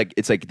he's almost like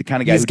it's like the kind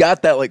of guy. He's who,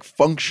 got that like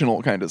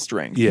functional kind of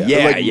strength. Yeah.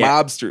 Yeah, like yeah.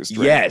 mobster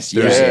strength. Yes,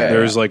 There's, yeah.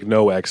 there's like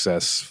no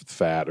excess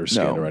fat or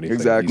skin No, or anything.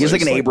 exactly. He's like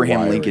an just,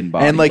 Abraham wiry. Lincoln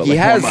body, And like but, he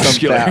more has some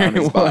muscular. fat on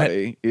his What?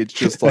 body. It's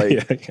just like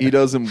Yeah, yeah. he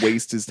doesn't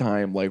waste his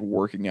time like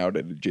working out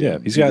at a gym. Yeah,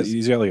 he's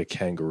got like a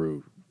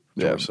kangaroo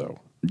Yeah. torso.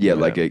 Yeah,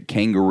 like a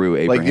kangaroo.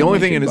 Abraham like the only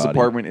thing in Lincoln his body.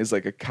 apartment is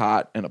like a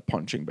cot and a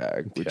punching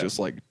bag with Yeah. just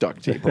like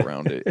duct tape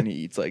around it, and he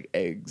eats like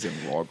eggs and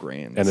raw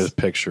grains. And a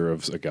picture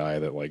of a guy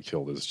that like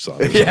killed his son.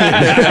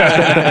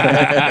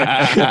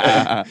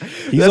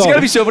 That's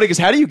gotta be so funny because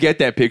how do you get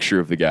that picture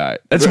of the guy?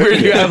 That's where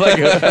you have like,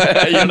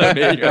 a, you know what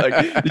I mean? You're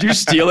like, did you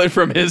steal it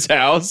from his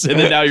house? And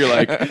then now you're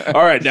like,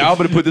 all right, now I'm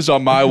gonna put this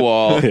on my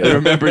wall and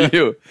remember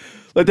you.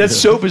 Like that's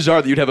so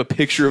bizarre that you'd have a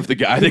picture of the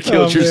guy that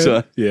killed your man.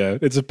 son. Yeah,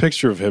 it's a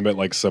picture of him at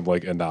like some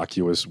like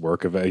innocuous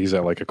work event. He's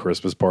at like a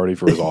Christmas party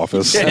for his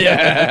office.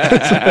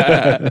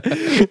 Yeah.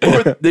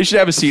 Or they should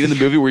have a scene in the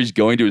movie where he's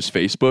going to his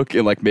Facebook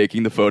and like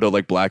making the photo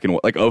like black and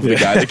white, like of the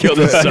guy that killed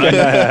his son. He's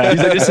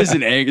like, this isn't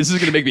this is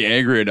gonna make me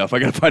angry enough. I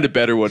gotta find a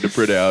better one to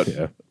print out.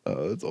 Yeah.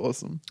 oh, that's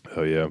awesome.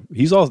 Oh yeah.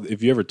 He's all.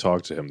 If you ever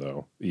talk to him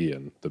though,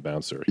 Ian, the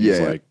bouncer, he's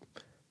Yeah. like,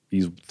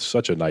 he's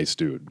such a nice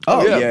dude.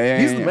 Oh, yeah, yeah,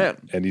 he's yeah, the yeah.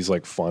 man. And he's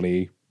like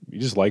funny. He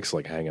just likes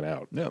like hanging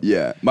out. Yeah.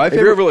 Yeah. My If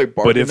you're favorite ever like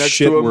barking But if next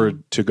shit to him, were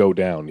to go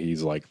down,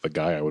 he's like the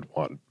guy I would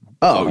want.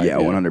 Oh behind yeah,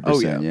 me. 100%. Oh,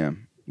 yeah. Yeah.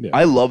 Yeah.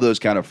 I love those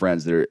kind of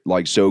friends that are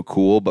like so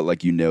cool, but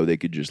like they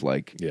could just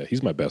like. Yeah,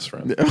 he's my best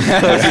friend.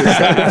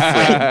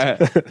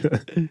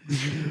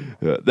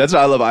 That's what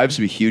I love. I have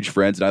some huge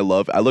friends, and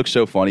I look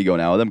so funny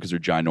going out with them because they're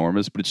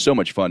ginormous. But it's so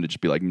much fun to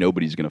just be like,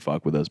 nobody's gonna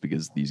fuck with us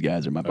because these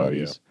guys are my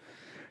buddies.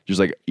 Just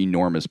like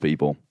enormous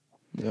people.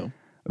 Yeah.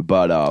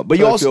 But But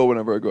you I also feel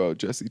whenever I go out with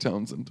Jesse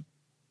Townsend.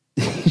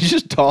 he's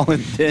just tall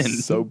and thin.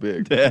 So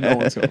big. No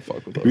one's gonna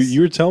fuck with us.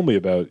 You were telling me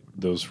about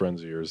those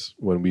friends of yours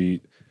when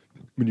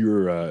you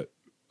were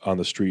on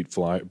the street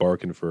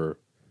barking for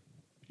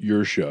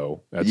your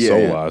show at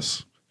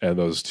Solas, and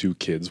those two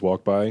kids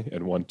walked by,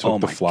 and one took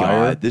the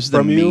flyer. God, this is the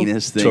from you,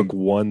 meanest thing. Took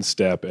one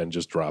step and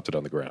just dropped it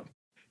on the ground.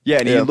 Yeah,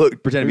 and he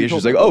pretended to be You interested. told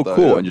He's like, me "Oh, about that,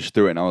 cool," yeah. and just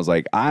threw it. And I was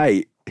like,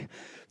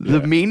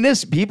 The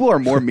meanness. People are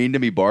more mean to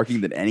me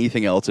barking than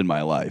anything else in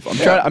my life.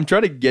 I'm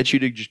trying to get you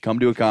to just come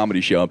to a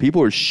comedy show, and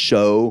people are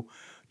so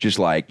just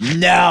like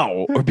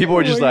no, or people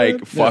are just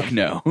like fuck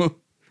no. Oh,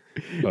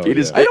 It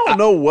is- I don't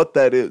know what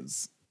that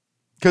is.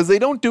 Because they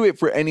don't do it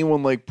for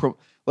anyone like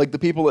the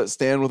people that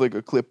stand with like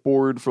a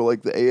clipboard for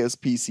like the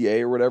ASPCA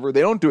or whatever.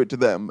 They don't do it to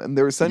them, and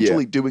they're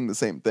essentially doing the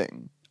same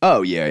thing.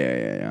 Oh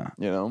yeah.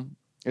 You know,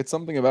 it's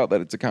something about that.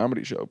 It's a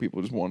comedy show.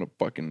 People just want to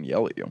fucking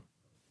yell at you.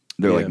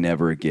 They're Yeah. like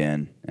never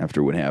again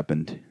after what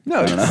happened. No,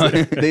 I don't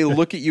know. they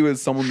look at you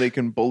as someone they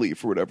can bully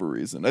for whatever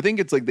reason. I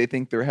think it's like they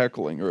think they're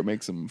heckling, or it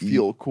makes them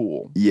feel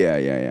cool.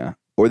 Yeah.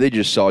 Or they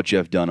just saw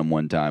Jeff Dunham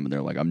one time and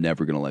they're like, I'm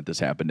never going to let this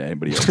happen to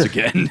anybody else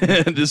again.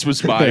 This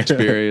was my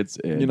experience.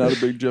 And You're not a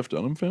big Jeff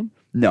Dunham fan?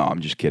 No,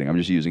 I'm just kidding. I'm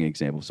just using an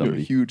example of You're a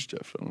somebody. huge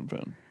Jeff Dunham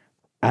fan.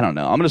 I don't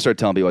know. I'm going to start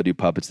telling people I do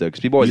puppets though, because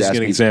people always Using ask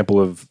an me.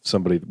 example of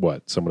someone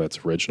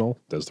that's original,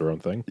 does their own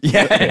thing.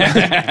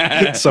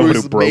 Yeah. Someone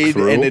who Who's broke made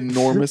through. an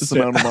enormous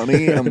amount of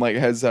money and like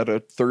has had a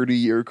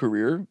 30-year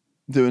career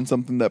doing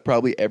something that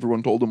probably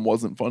everyone told him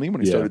wasn't funny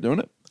when he Yeah. started doing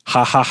it.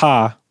 Ha ha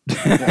ha.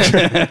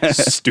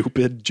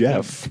 Stupid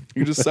Jeff.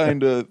 You just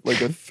signed a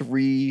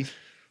 3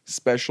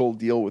 special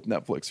deal with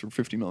Netflix for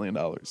 $50 million.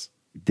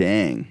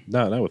 Dang.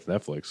 No, not with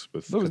Netflix.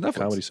 With That was Netflix.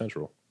 Comedy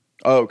Central.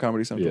 Oh,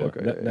 Comedy Central. Yeah,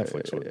 Okay.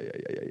 Netflix would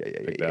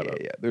pick that up.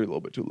 Yeah. They're a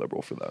little bit too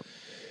liberal for that.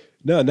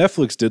 No,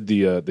 Netflix did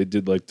they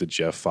did like the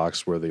Jeff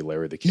Foxworthy,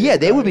 Larry the Kid. Yeah,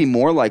 they would guy. be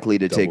more likely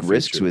to take Double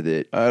risks feature. with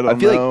it. I don't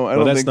feel know. I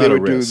don't that's think not they a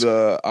would do risk.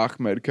 the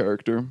Ahmed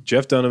character.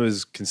 Jeff Dunham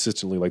is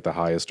consistently like the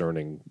highest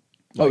earning.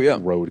 Oh, like, yeah.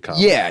 road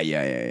comedy. Yeah.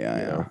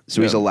 know?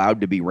 So he's Yeah. allowed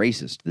to be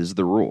racist. This is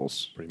the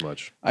rules. pretty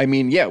much. I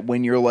mean, yeah,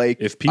 when you're like,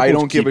 If people I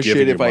don't give keep a shit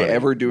giving if you I money,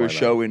 ever do why a not?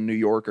 show in New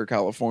York or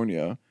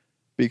California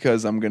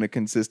because I'm going to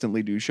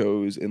consistently do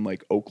shows in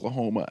like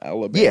Oklahoma,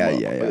 Alabama.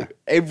 Yeah. like,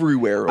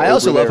 everywhere. I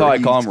also over love there, how I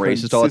he's call him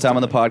racist all the time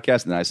on the consistently-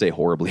 podcast, and then I say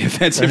horribly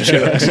offensive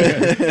jokes.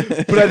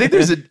 But I think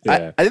there's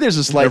Yeah. I think there's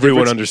a slight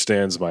Everyone difference.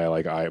 understands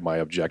my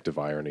objective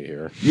irony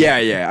here.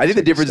 Yeah. I think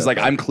the difference is Step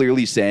like back. I'm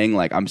clearly saying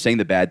like I'm saying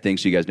the bad thing,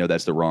 so you guys know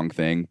that's the wrong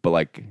thing. But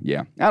like,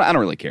 yeah, I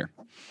don't really care.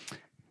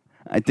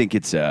 I think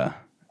it's all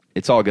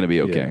gonna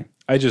be okay. Yeah.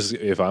 I just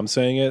if I'm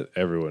saying it,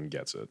 everyone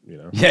gets it. You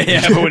know.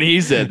 Yeah. But when he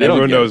said, they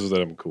Everyone don't knows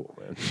that I'm cool,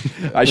 man.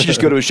 I should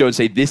just go to a show and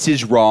say, "This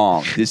is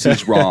wrong. This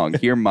is wrong.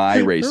 Hear my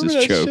racist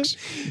Remember that jokes."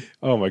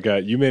 Oh my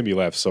god, you made me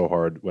laugh so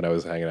hard when I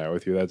was hanging out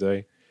with you that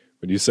day.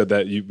 When you said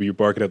that you're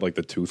barking at like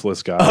the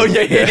toothless guy. Oh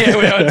yeah.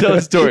 Wait, I'll tell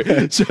a story.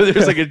 So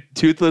there's like a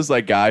toothless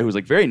like guy who's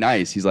like very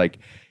nice. He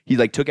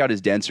took out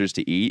his dentures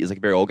to eat. He's like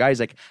a very old guy. He's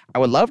like, I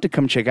would love to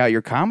come check out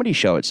your comedy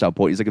show at some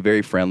point. He's like a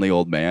very friendly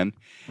old man.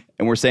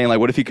 And we're saying like,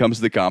 what if he comes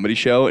to the comedy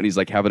show and he's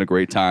like having a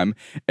great time,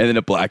 and then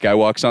a black guy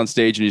walks on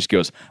stage and he just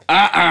goes,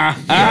 no.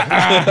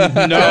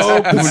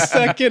 The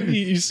second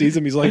he sees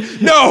him, he's like,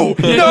 No.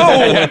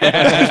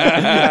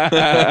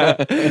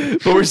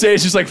 But we're saying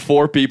it's just like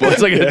 4 people.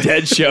 It's like a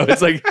dead show.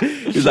 It's like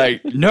he's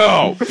like,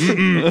 no.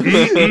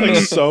 like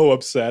so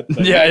upset.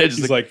 Like, Yeah, it's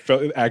he's like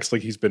acts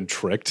like he's been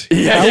tricked.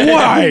 Yeah.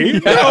 Why?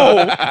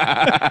 No.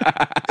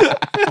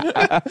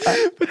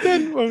 But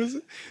then what was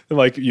it? And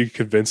like you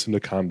convince him to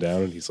calm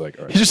down, and he's like,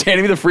 all right. He's just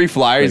handing me the free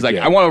flyer. He's like,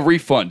 Yeah. I want a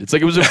refund. It's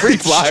like it was a free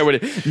flyer.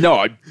 No,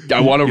 I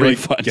want a You, like,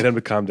 refund. get him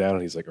to calm down,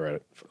 and he's like, all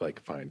right,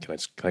 like fine. Can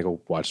I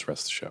go watch the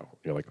rest of the show? And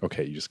you're like,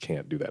 okay, you just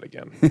can't do that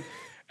again.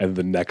 And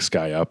the next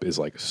guy up is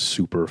like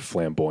super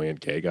flamboyant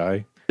gay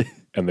guy.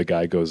 And the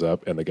guy goes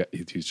up, and the guy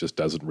he just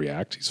doesn't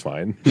react. He's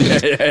fine.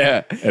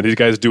 Yeah. And these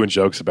guys doing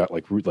jokes about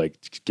like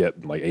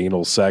getting like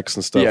anal sex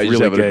and stuff. Yeah, he's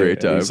really having a gay.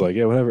 great And he's time. like,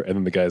 yeah, whatever. And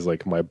then the guy's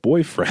like, my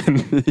boyfriend,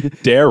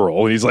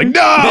 Daryl. And he's like,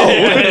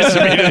 no. Just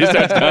immediately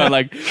starts going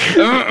like,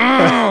 no.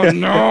 I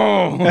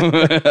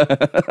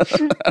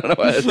don't know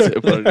why that's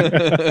so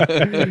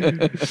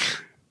funny.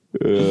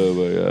 Oh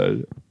my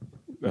god.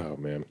 Oh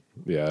man,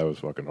 yeah, that was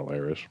fucking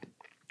hilarious.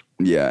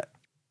 Yeah,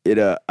 it.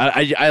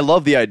 I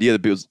love the idea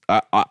that people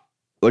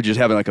like just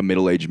having like a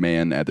middle-aged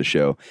man at the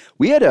show.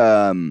 We had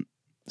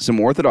some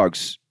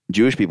Orthodox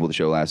Jewish people at the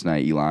show last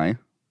night. Eli,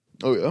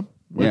 Oh, yeah?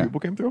 When Yeah. people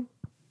came through?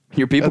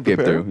 your people At the came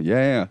fair? through.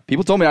 Yeah.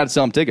 People told me not to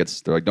sell them tickets.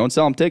 They're like, don't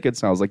sell them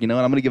tickets. And I was like, you know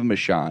what? I'm gonna give them a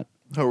shot.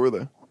 How were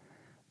they?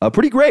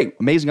 Pretty great,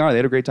 amazing hour. They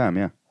had a great time.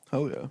 Yeah.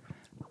 Hell yeah.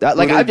 That,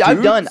 like Were they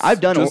I've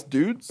done dudes? or- Just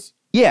dudes?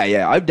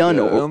 Yeah. I've done.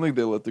 I don't think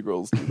they let the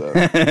girls do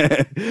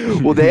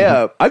that.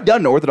 Well, I've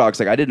done an Orthodox.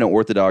 Like I did an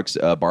Orthodox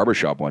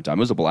barbershop one time.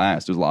 It was a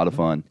blast. It was a lot of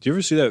fun. Do you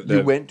ever see that?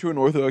 You went to an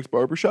Orthodox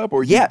barbershop,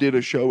 or Yeah. you did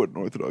a show at an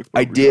Orthodox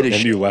I barbershop? did a and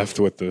show. you left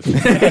with the.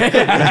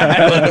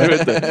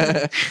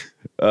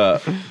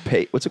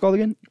 What's it called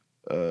again?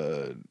 I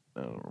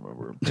don't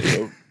remember.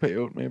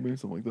 Peyote, maybe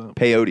something like that.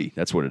 Peyote.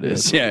 That's what it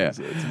is. Yeah. It's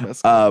a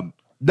mess.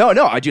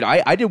 No, I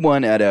did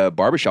one at a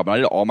barbershop and I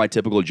did all my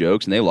typical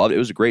jokes and they loved it. It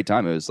was a great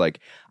time. It was like,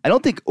 I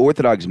don't think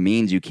Orthodox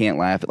means you can't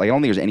laugh. Like, I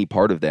don't think there's any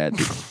part of that.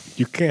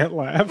 You can't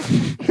laugh.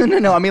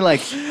 No. I mean, like,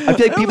 I feel like I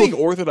don't people. think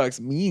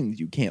Orthodox means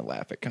you can't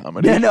laugh at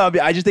comedy. No. I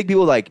mean, I just think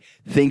people like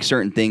think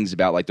certain things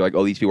about like, they're like,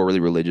 oh, these people are really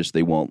religious.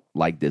 They won't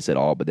like this at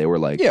all. But they were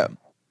like, Yeah.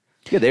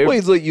 they were. Well,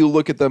 it's like you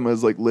look at them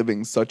as like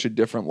living such a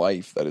different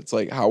life that it's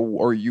like, how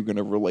are you going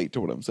to relate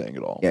to what I'm saying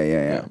at all?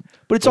 Yeah.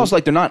 But it's also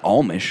like they're not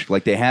Amish.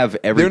 Like they have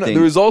everything.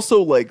 There's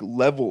also like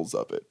levels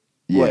of it.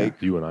 Yeah.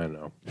 Like You and I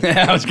know.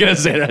 I was gonna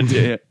say that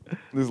too.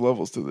 there's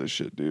levels to this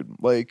shit, dude.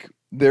 Like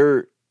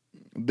they're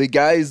the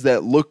guys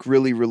that look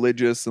really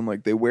religious and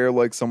like they wear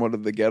like somewhat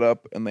of the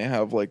getup and they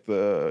have like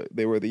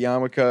they wear the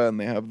yarmulke and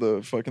they have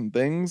the fucking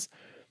things.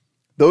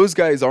 Those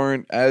guys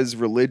aren't as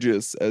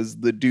religious as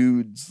the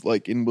dudes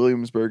like in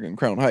Williamsburg and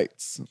Crown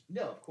Heights.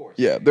 No, of course.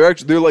 Yeah, they're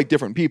like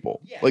different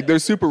people. Like they're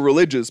super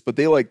religious, but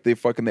they have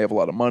a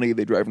lot of money.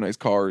 They drive nice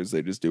cars.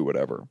 They just do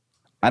whatever.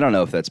 I don't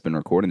know if that's been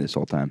recording this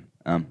whole time.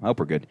 I hope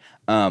we're good.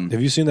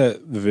 Have you seen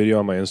the video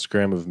on my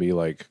Instagram of me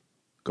like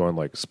going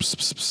like?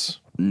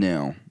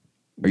 No.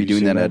 Are you You doing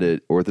seen that that? at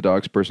an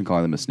Orthodox person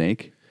calling them a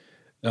snake?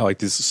 No, like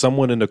this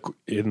someone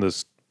in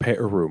this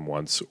pair room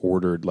once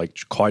ordered like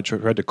tried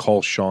to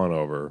call Sean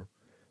over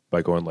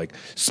by going like.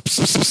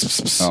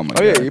 Oh my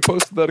Oh yeah, god. you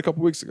posted that a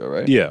couple weeks ago,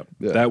 right? Yeah,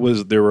 Yeah.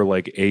 there were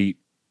like 8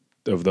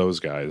 of those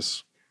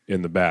guys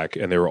in the back,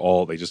 and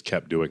they just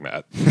kept doing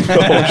that.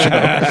 The whole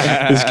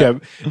show. Just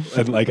kept,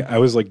 and like I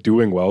was like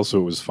doing well, so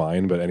it was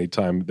fine. But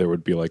anytime there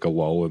would be like a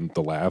lull in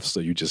the laughs, so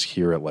you just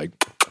hear it like.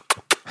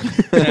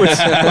 It was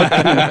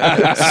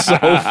so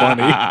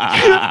funny.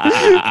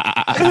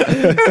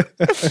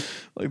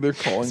 Like they're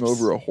calling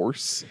over a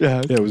horse.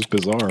 Yeah, it was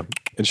bizarre.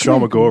 And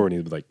Sean would go over and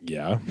he'd be like,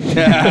 "Yeah."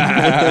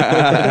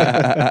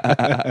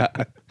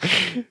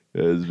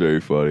 That is very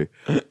funny.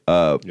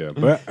 Yeah,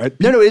 but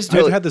No, it's I've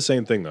totally- had the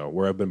same thing though,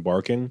 where I've been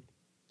barking,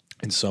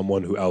 and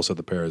someone who else at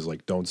the pair is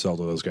like, "Don't sell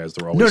to those guys.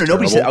 They're always No, nobody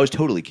terrible." said. I was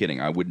totally kidding.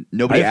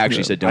 Nobody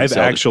actually said don't I've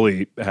sell.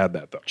 actually had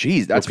that though.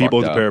 Jeez, that's Where people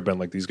at fucked the up. pair have been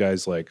like, these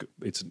guys like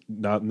it's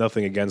not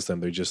nothing against them.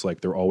 They're just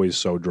like they're always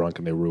so drunk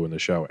and they ruin the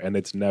show, and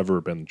it's never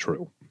been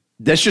true.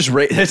 That's just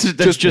that's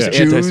just Yeah.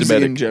 Jews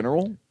anti-Semitic. in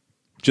general.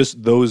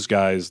 Just those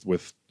guys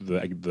with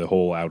the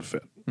whole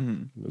outfit,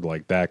 Mm-hmm.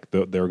 like that.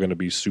 They're going to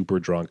be super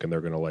drunk and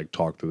they're going to like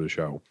talk through the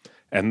show,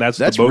 and that's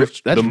That's the ri-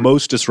 most that's the ri-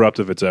 most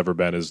disruptive it's ever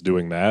been is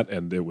doing that,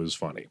 and it was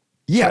funny.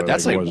 Yeah, So,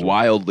 that's it like wasn't-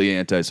 wildly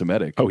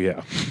anti-Semitic. Oh yeah,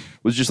 It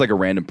was just like a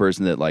random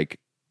person that like.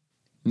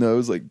 No, it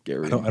was like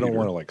Gary. I don't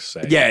want to like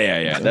say.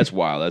 Yeah. That's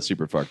wild. That's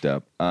super fucked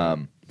up. What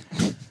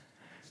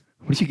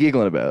are you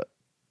giggling about?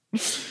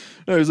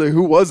 No, he was like,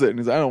 "Who was it?" And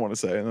he's like, "I don't want to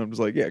say." And I'm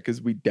just like, "Yeah,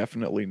 because we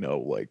definitely know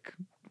like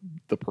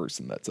the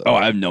person that's." Oh,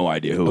 I have no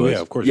idea who it Oh, was. yeah,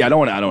 of course Yeah, you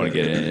I don't want to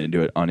get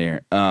into it on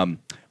air.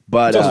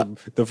 But It's also-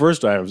 the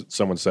first time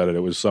someone said it, it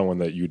was someone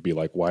that you'd be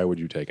like, "Why would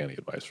you take any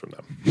advice from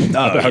them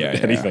about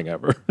anything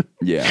ever?"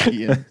 yeah.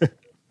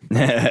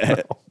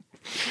 yeah.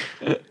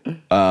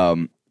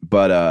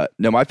 But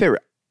no, my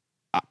favorite.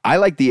 I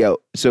like the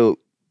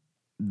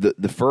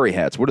the furry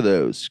hats. What are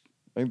those?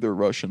 I think they're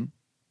Russian.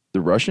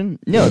 The Russian?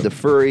 No, the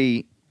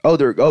furry.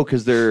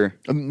 Because they're.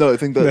 No, I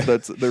think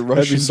that's they're Russian.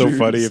 That'd be so Jews.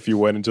 funny if you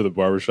went into the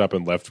barbershop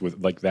and left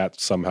with like that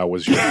somehow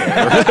was your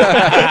hair.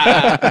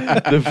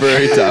 The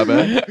furry top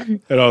hat.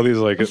 And all these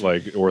like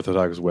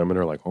Orthodox women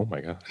are like, "Oh my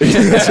god,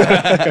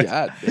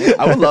 God damn.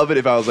 I would love it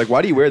if I was like,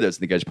 "Why do you wear those?"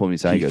 And the guy just pulled me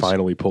aside. he He goes,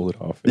 finally pulled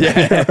it off."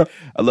 "Yeah."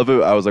 I love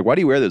it. I was like, "Why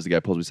do you wear those?" The guy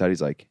pulls me aside. He's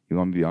like, "You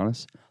want me to be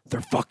honest? They're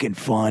fucking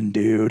fun,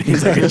 dude."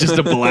 He's like, "It's just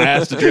a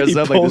blast to dress He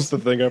up like pulls this."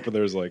 the thing up and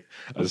there's like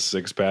a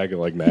 6-pack of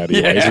like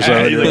Natty Ice or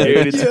something. He's like,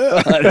 dude, it's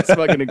fun. It's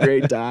fucking a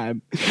great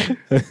time.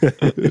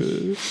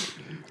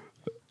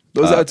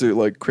 Those hats are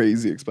like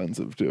crazy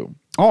expensive too.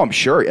 Oh, I'm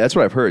sure. That's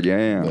what I've heard.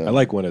 Yeah. I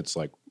like when it's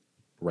like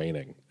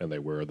raining and they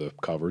wear the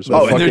covers.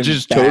 Oh, and they're fucking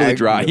just totally bag.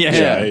 dry.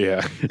 yeah,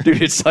 Yeah.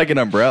 Dude, it's like an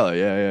umbrella.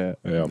 Yeah.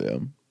 yeah. Yeah.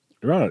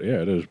 You're on it.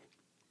 Yeah, it is.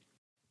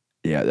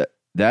 Yeah.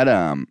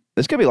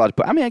 That's gonna be a lot.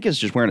 I mean, I guess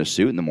just wearing a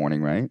suit in the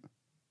morning, right?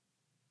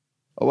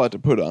 A lot to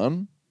put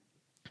on.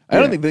 I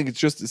don't think it's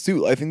just a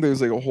suit. I think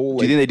there's like a whole.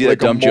 Do you think they do like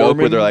that a dumb joke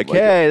where they're Mormon, like,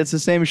 "Hey, it's the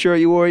same shirt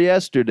you wore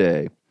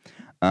yesterday"?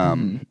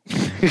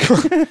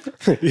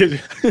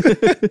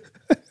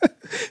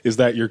 Is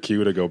that your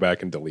cue to go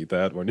back and delete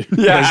that when you?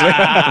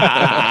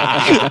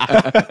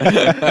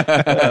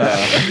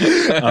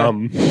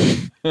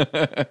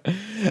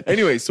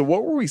 Anyway, so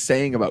what were we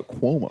saying about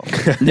Cuomo?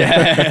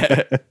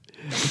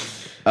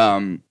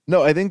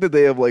 No, I think that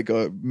they have like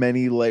a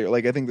many layer.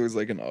 Like I think there's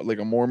like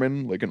a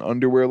Mormon, like an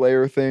underwear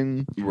layer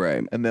thing,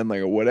 Right. and then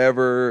like a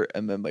whatever,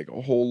 and then like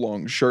a whole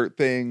long shirt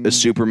thing. A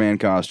Superman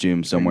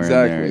costume somewhere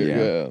exactly, in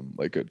there. Yeah.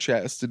 like a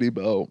chastity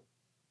belt.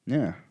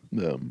 Yeah.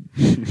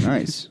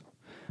 Nice.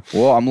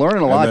 Well, I'm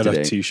learning a lot And then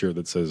today. a T-shirt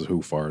that says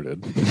 "Who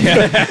farted."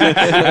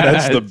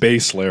 That's the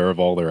base layer of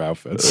all their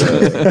outfits.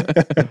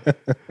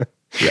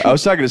 Yeah, I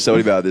was talking to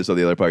somebody about this on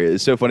the other podcast.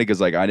 It's so funny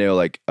because like I know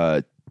like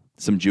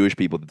some Jewish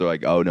people that they're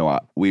like, oh no,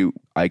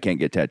 I can't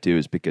get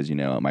tattoos because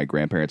my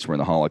grandparents were in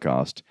the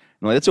Holocaust.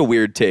 I'm like, that's a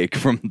weird take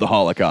from the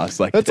Holocaust.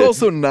 Like That's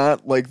also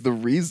not like the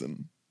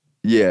reason.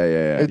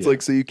 yeah. It's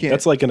like so you can't.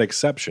 That's like an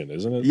exception,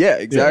 isn't it? Yeah,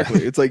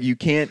 exactly. It's like you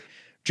can't.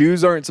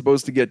 Jews aren't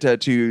supposed to get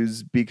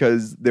tattoos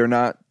because they're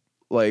not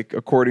like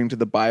according to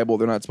the Bible.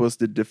 They're not supposed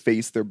to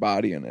deface their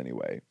body in any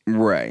way.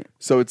 right.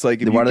 So it's like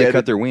if Then you why do they get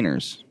cut their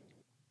wieners?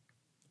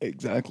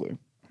 exactly.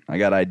 I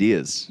got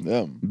ideas.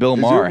 Yeah. Bill Is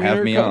Maher, your have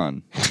wiener me cut?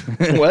 on.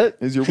 What?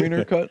 Is your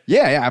wiener cut?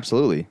 Yeah,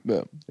 absolutely.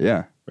 Yeah,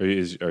 Yeah.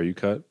 Are you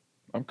cut?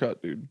 I'm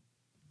cut, dude.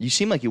 You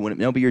seem like you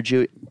wouldn't know, but you're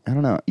Jew. I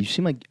don't know. You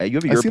seem like you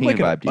have a I seem European like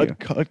vibe to a you.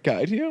 cut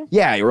guy to you.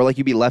 Yeah, or like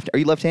you'd be left. Are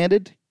you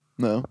left-handed?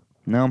 No.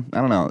 No, I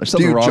don't know. There's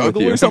Do something you wrong with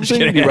juggle you. or I'm just something?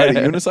 Do kidding. you ride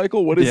a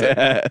unicycle? What is it?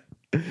 Yeah.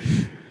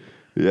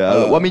 Yeah.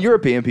 Well, I mean,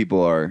 European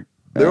people are.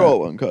 They're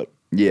all uncut.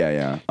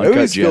 Yeah. I always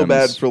Uncut feel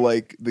bad gems. for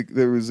like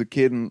there was a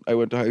kid I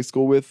went to high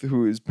school with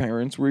who his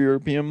parents were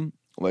European.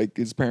 Like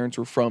his parents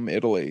were from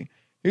Italy.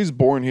 He was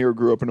born here,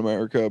 grew up in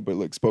America, but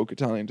like spoke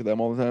Italian to them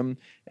all the time.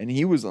 And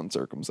he was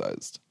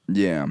uncircumcised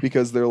Yeah.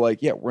 because they're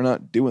like, yeah, we're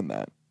not doing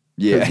that.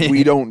 Yeah. 'Cause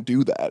we don't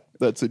do that.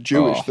 That's a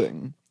Jewish Oh.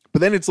 thing.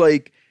 But then it's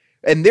like,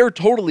 and they're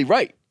totally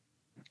right.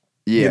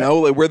 Yeah. You know,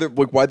 like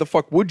why the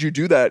fuck would you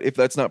do that if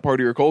that's not part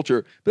of your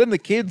culture? But then the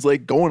kids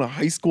like going to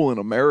high school in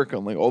America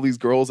and like all these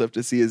girls have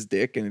to see his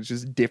dick and it's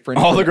just different.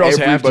 All the from girls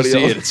have to everybody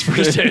see else. it. It's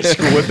first day of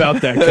school. Whip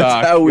out that That's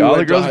cock. how we All the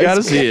went to girls high got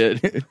to school. see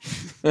it.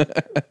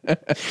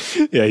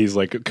 Yeah, he's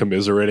like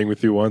commiserating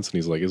with you once, and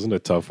he's like, "Isn't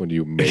it tough when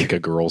you make a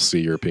girl see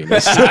your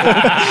penis?" You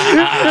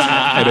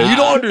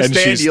don't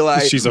understand, Eli.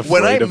 She's afraid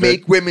when I of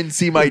make it, women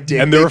see my dick,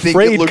 and they're they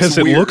afraid think because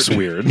it it looks looks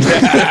weird.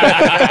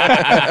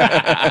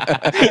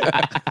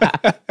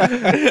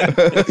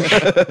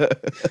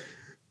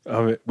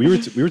 weird. We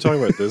were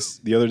talking about this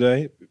the other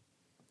day,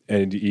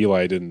 and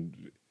Eli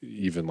didn't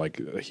even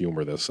like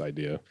humor this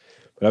idea.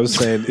 But I was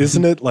saying,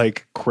 isn't it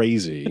like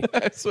crazy?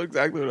 That's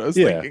exactly what I was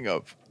Yeah. thinking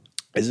of.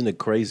 Isn't it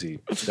crazy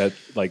that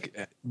like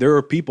there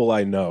are people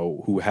I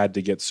know who had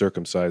to get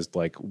circumcised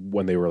like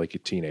when they were like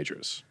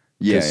teenagers?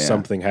 Yeah, Because yeah.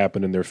 something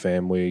happened in their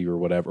family or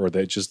whatever, or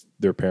they just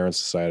their parents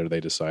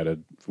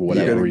decided for You're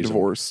whatever getting reason.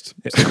 divorced.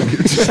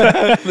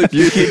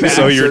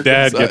 So your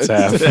dad gets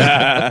circumcised.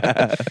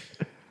 half.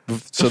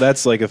 So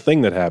that's like a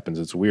thing that happens.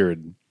 It's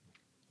weird.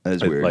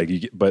 That's weird.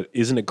 Like, but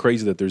isn't it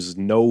crazy that there's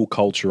no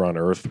culture on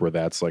earth where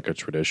that's like a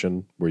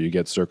tradition where you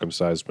get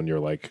circumcised when you're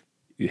like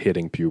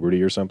hitting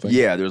puberty or something?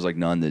 yeah, there's like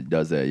none that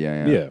does that.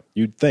 Yeah. Yeah,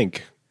 you'd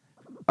think.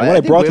 I When I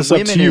think brought this up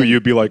women to you, in-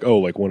 you'd be like, "Oh,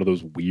 like one of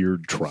those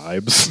weird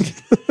tribes."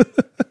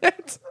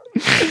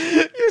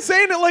 You're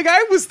saying it like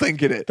I was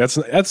thinking it. That's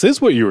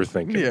what you were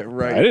thinking. Yeah,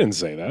 right. I didn't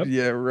say that.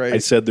 Yeah, right. I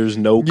said there's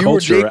no You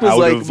culture Jake was out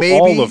like, of maybe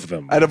all of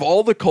them. Out of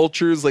all the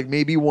cultures, like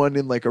maybe one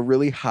in like a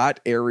really hot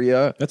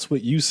area. That's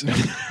what you said.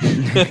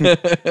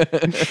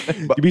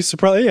 You'd be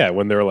surprised. Yeah,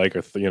 when they're like,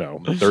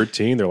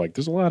 13, they're like,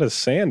 "There's a lot of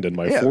sand in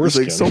my Yeah, there's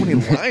foreskin." like so many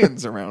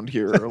lions around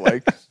here.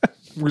 Like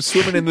we're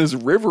swimming in this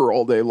river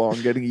all day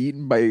long, getting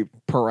eaten by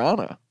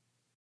piranha.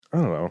 I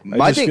don't know. My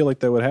I just thing- feel like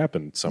that would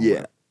happen Yeah.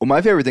 somewhere. Well, my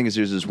favorite thing is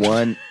there's this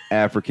one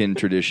African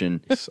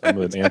tradition. I'm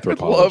an I love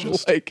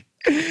anthropologist. like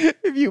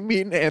if you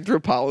meet an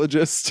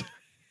anthropologist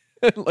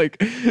and like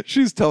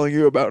she's telling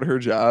you about her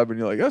job and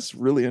you're like, that's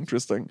really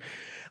interesting.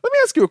 Let me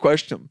ask you a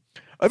question.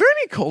 Are there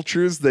any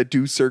cultures that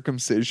do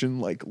circumcision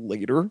like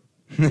later?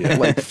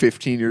 Like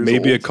 15 years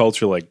Maybe a old?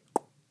 culture like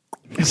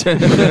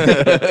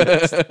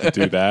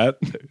do that.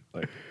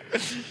 Like,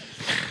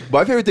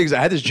 My favorite thing is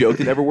I had this joke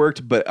that never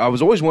worked, but I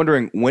was always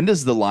wondering, when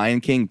does The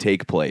Lion King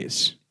take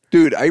place?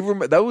 Dude, I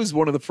remember that was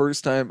one of the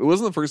first time. It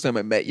wasn't the first time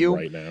I met you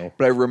right now.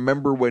 but I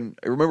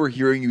remember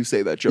hearing you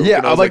say that joke. Yeah,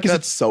 and I I'm was like, like,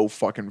 that's so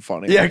fucking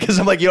funny. Yeah, because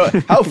I'm like,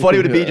 how funny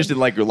would it be Yeah. just in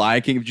like your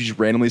Lion King if you just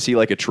randomly see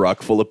like a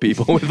truck full of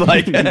people with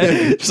like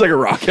just like a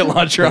rocket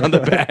launcher on the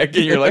back,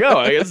 and you're like, oh,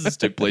 I guess this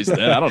took place then.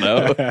 I don't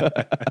know.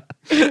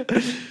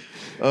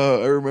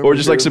 I remember. Or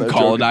just like hearing some that joke at the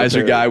colonizer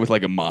fair. guy with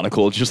like a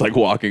monocle just like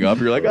walking up.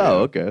 You're like,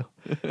 oh, okay.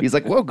 He's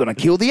like, we're gonna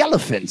kill the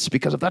elephants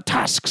because of their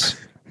tusks.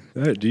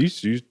 Do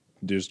you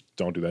just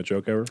don't do that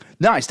joke ever?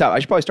 No, I stopped. I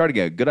should probably start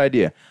again. Good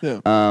idea. Yeah,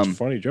 It's a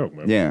funny joke,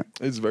 man. Yeah.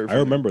 it's very. I Funny.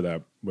 remember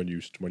that when you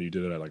did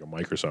it at like a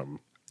mic or something.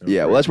 It was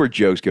Yeah, well, great. that's where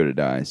jokes go to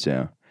die.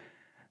 So,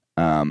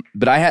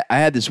 but I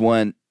had this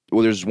one.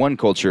 Well, there's one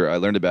culture I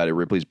learned about it.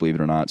 Ripley's Believe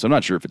It or Not. So I'm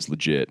not sure if it's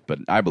legit, but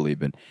I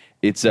believe it.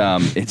 It's I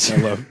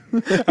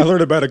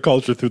learned about a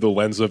culture through the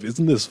lens of,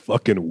 isn't this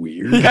fucking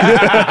weird?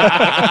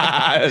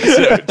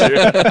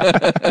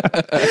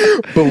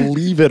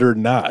 Believe it or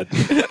not.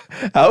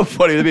 How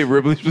funny would it be?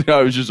 Ripley's it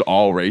was just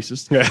all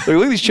racist. Yeah. Like,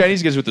 look at these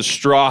Chinese guys with the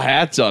straw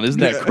hats on. Isn't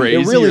that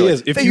crazy? It really You're like,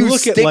 is. If They you use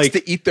look at sticks like,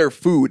 to eat their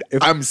food.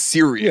 I'm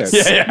serious.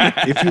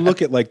 if you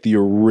look at like the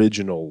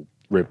original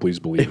Ripley's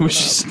Believe It or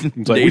was Not, just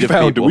it's like native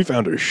people. we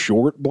found a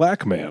short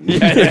black man.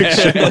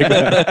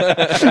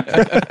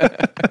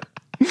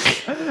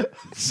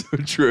 So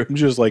true.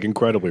 Just like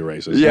incredibly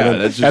racist. Yeah, And then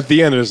that's just- at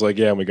the end it's like,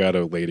 yeah, we got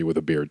a lady with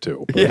a beard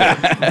too. But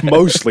Yeah.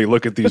 mostly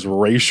look at these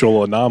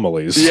racial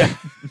anomalies. Yeah.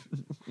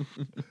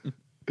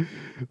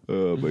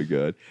 Oh my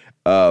god.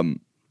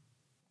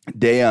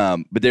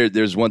 But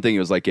there's one thing. It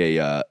was like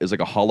a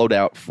hollowed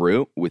out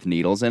fruit with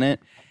needles in it,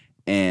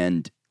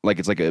 and like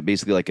it's like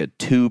basically like a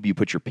tube you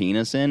put your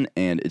penis in,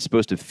 and it's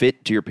supposed to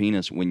fit to your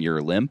penis when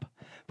you're limp.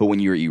 But when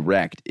you're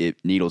erect,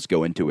 needles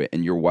go into it,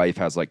 and your wife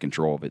has like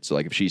control of it. So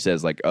like if she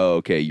says like, "Oh,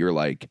 okay, you're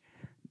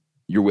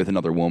with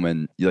another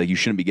woman, you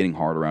shouldn't be getting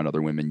hard around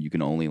other women. You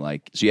can only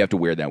so you have to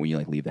wear that when you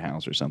like leave the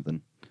house or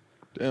something."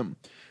 Damn.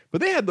 But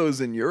they had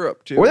those in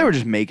Europe too. Or they were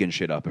just making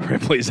shit up at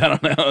Ripley's. I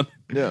don't know.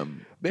 Yeah.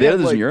 They had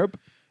those like, in Europe.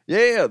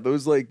 Yeah.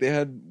 Those they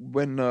had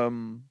when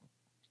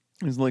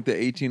it was in like the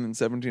 18 and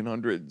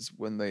 1700s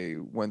when they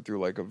went through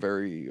like a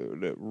very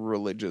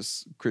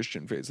religious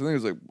Christian phase. I think it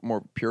was like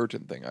more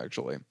Puritan thing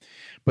actually.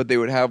 But they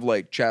would have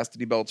like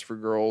chastity belts for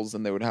girls,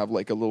 and they would have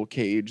like a little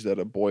cage that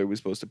a boy was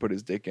supposed to put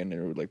his dick in,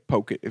 and it would like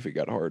poke it if it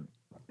got hard.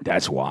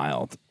 That's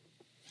wild.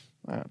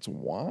 That's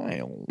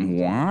wild.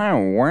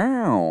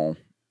 Wow.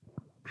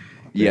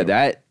 Yeah,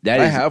 that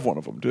I is. have one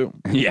of them too.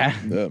 Yeah,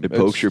 Yeah, it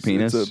pokes your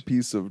penis. It's a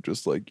piece of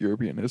just like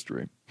European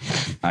history.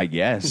 I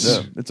guess.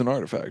 Yeah, it's an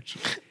artifact.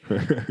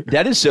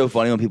 That is so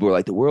funny when people are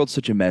like, "The world's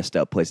such a messed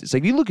up place." It's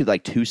like if you look at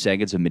like 2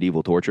 seconds of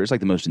medieval torture, it's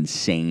like the most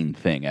insane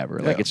thing ever.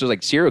 Like Yeah. it's just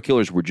like serial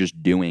killers were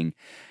just doing.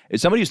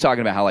 Somebody was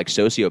talking about how like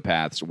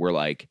sociopaths were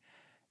like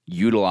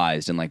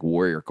utilized in like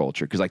warrior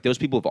culture because like those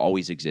people have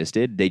always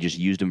existed. They just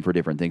used them for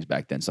different things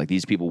back then. So like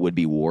these people would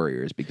be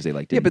warriors because they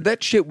like Yeah, but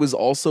that shit was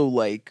also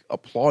like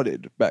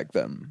applauded back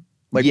then.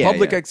 Like Yeah,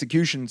 public yeah.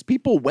 executions,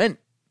 people went.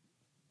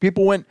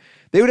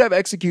 They would have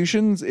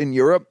executions in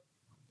Europe,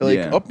 like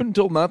Yeah. up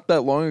until not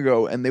that long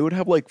ago, and they would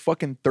have like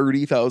fucking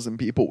 30,000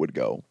 people would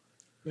go.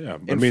 Yeah,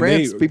 In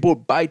France, people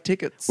would buy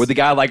tickets. with the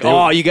guy like,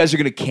 "Oh, you guys are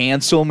gonna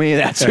cancel me?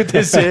 That's what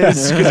this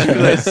is because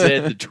I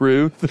said the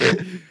truth."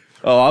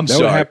 Oh, I'm that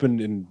sorry. would happen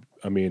in.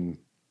 I mean,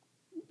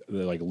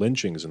 like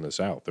lynchings in the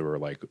South. They were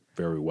like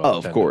very well. Oh, of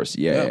attended. course,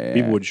 yeah.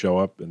 People would show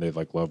up and they'd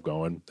like love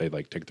going. They'd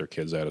like take their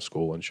kids out of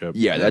school and shit.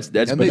 Yeah, that's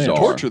and they bizarre.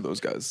 torture those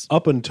guys.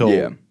 Up until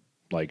Yeah.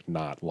 like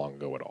not long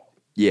ago at all.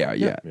 Yeah.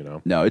 You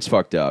know? No, it's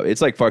fucked up.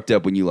 It's like fucked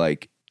up when you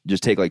like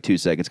just take like 2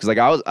 seconds because like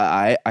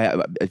I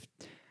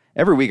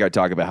every week I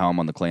talk about how I'm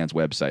on the Klan's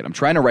website. I'm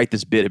trying to write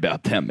this bit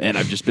about them, and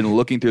I've just been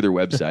looking through their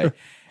website,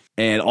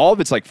 and all of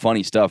it's like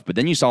funny stuff. But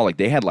then you saw like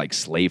they had like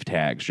slave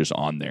tags just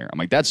on there. I'm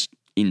like, that's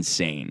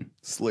insane.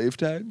 Slave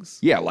tags?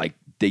 Yeah, like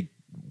they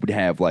would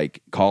have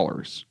like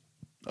collars.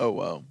 Oh,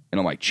 wow. And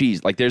I'm like,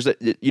 geez, like there's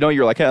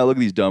you're like, hey, look at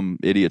these dumb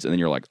idiots, and then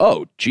you're like,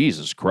 oh,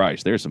 Jesus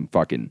Christ, there's some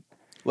fucking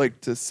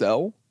Like to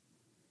sell?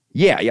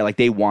 yeah, like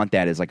they want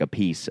that as like a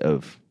piece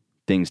of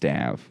things to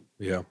have.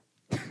 Yeah.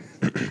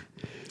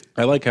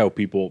 I like how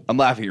people. I'm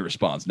laughing at your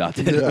response, not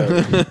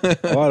that.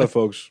 A lot of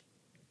folks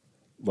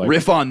like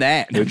Riff on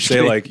that. I'm They'd just say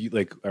kidding.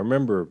 like I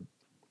remember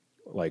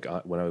like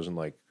when I was in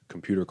like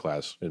computer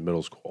class in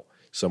middle school,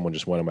 someone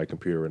just went on my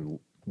computer and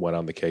went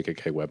on the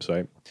KKK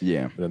website,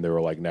 yeah, and then they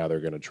were like, now they're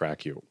going to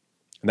track you,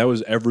 and that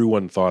was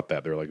everyone thought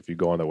that they're like, if you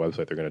go on the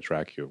website, they're going to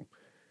track you,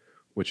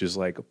 which is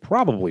like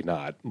probably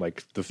not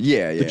like the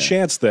Yeah.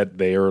 chance that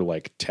they are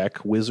like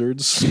tech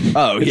wizards.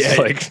 Oh, it's yeah.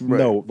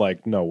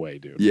 like no way,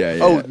 dude. yeah.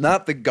 Oh,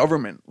 not the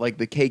government. Like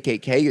the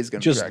KKK is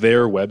going to Just track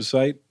their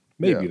website,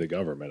 maybe Yeah. the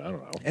government. I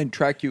don't know. and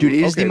track you. Dude,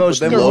 it is the but most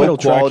then- low It'll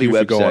track quality you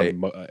if you go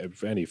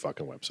website. on any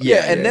fucking website.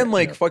 Yeah, Yeah, and then yeah.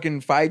 like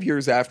fucking 5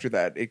 years after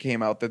that, it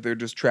came out that they're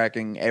just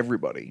tracking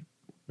everybody.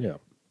 Yeah.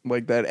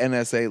 Like that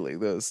NSA, like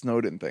the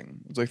Snowden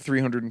thing. It's like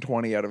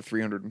 320 out of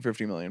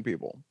 350 million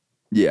people.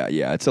 Yeah,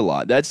 it's a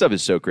lot. That stuff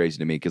is so crazy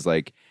to me because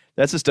like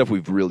that's the stuff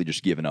we've really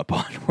just given up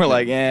on. We're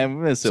like,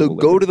 So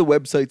go to the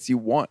websites you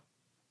want.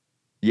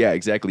 Yeah,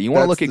 exactly. You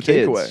want to That's look at the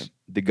kids. takeaway.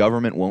 The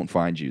government won't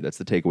find you. That's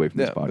the takeaway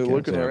from Yeah, this they're podcast.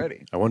 looking Yeah.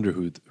 already. I wonder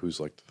who's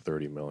like the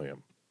 30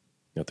 million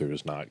that they're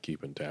just not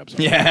keeping tabs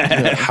on.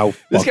 Yeah. How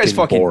This guy's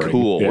fucking boring.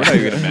 cool. Yeah. We're not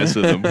even gonna mess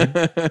with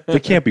him. They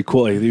can't be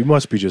cool. They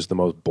must be just the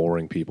most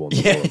boring people in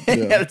the yeah,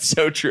 world. that's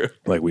so true.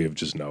 Like we have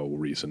just no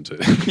reason to.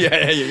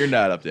 Yeah, you're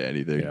not up to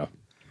anything. Yeah.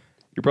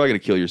 You're probably gonna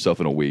kill yourself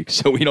in a week,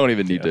 so we don't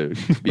even need to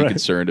be Right.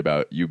 concerned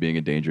about you being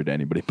a danger to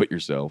anybody but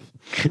yourself.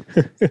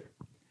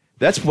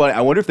 That's funny. I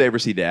wonder if they ever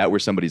see that where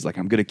somebody's like,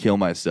 "I'm gonna kill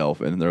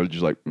myself," and they're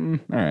just like, "All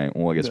right,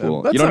 well, I guess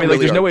we'll." That's You know what I not mean? Like,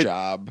 there's really no our way.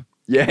 job.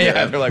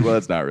 Yeah. They're like, "Well,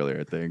 that's not really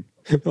our thing."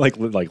 like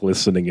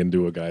listening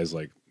into a guy's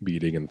like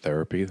meeting in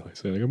therapy. They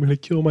say like, I'm gonna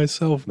kill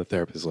myself, and the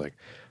therapist is like,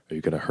 "Are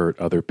you gonna hurt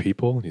other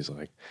people?" And he's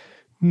like,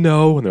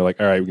 "No." And they're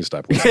like, "All right, we can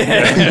stop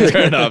listening."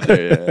 Turn it off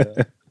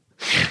there.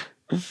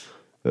 Yeah.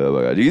 Oh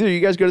my god! Do either of you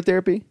guys go to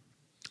therapy?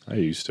 I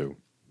used to.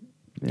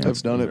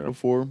 I've done it Yeah.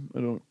 before. I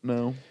don't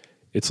know.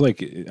 It's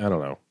like I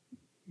don't know.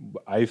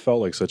 I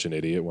felt like such an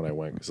idiot when I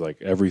went because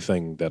like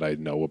everything that I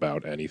know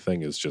about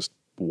anything is just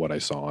what I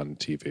saw on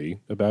TV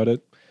about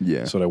it.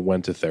 Yeah. So when I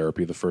went to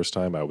therapy the first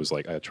time, I was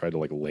like, I tried to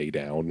like lay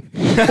down.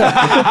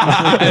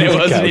 And it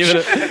wasn't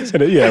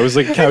even. Yeah, it was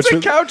like a couch.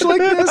 It's a couch like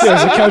this. Yeah, it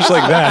was a couch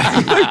like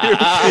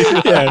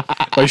that. Yeah,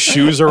 my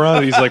shoes are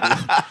on. He's like,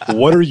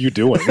 "What are you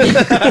doing?"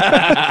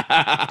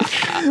 I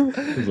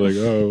was like,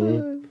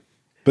 "Oh."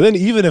 But then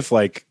even if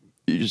like,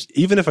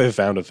 even if I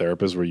found a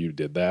therapist where you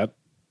did that,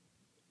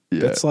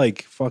 that's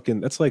like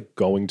fucking. That's like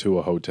going to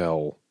a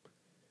hotel.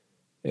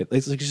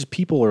 It's like just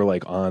people are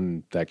like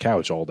on that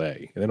couch all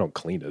day and they don't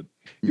clean it.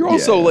 You're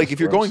also Yeah, like, if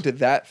you're gross. going to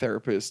that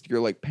therapist,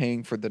 you're like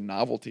paying for the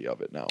novelty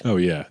of it now. Oh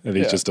yeah, and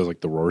he Yeah. just does like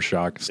the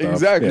Rorschach stuff.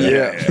 Exactly.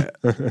 Yeah.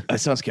 That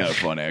sounds kind of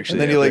fun, actually.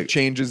 And then he like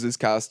changes his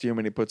costume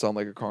and he puts on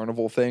like a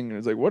carnival thing and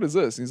he's like, "What is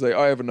this?" And he's like,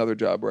 "I have another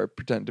job where I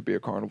pretend to be a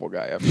carnival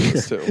guy after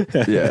this too."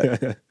 yeah.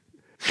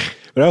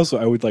 But also,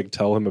 I would like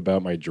tell him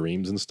about my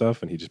dreams and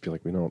stuff, and he'd just be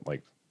like, "We don't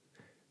like,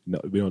 no,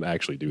 we don't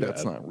actually do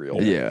That's that. not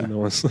real. Yeah. No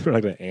one's we're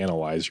not going to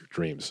analyze your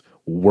dreams.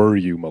 Were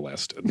you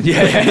molested?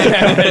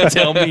 Yeah.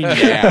 Tell me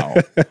now.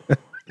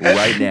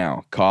 Right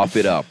now. Cough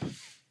it up.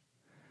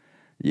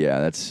 Yeah,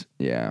 that's,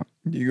 yeah.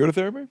 Do you go to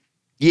therapy?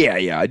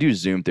 Yeah. I do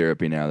Zoom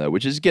therapy now, though,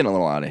 which is getting a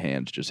little out of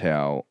hand, just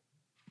how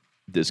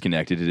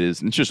disconnected it is.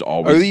 And it's just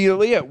always. Are you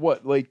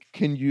what? Like,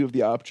 can you have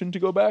the option to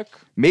go back?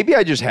 Maybe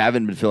I just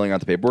haven't been filling out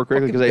the paperwork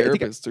correctly Fucking because I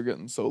think. therapists are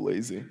getting so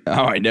lazy. Oh,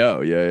 I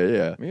know.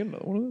 Yeah. Me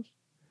another one of those.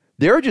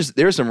 There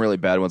are some really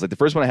bad ones. Like the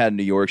first one I had in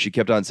New York, she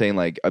kept on saying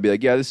like, I'd be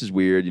like, yeah, this is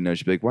weird. You know,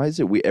 she'd be like, why is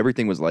it weird?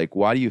 Everything was like,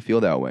 why do you feel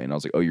that way? And I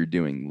was like, oh, you're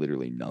doing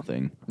literally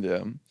nothing.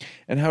 Yeah.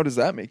 And how does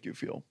that make you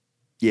feel?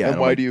 Yeah. And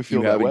I'm why like, do you feel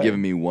you that haven't way?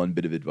 given me one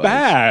bit of advice.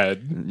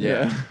 Bad.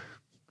 Yeah.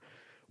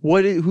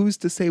 Who's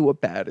to say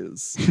what bad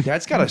is?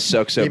 That's gotta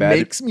suck so it bad.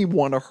 makes me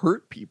want to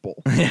hurt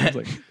people. It's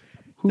like,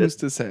 who's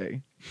to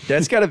say?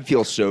 That's gotta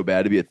feel so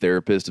bad to be a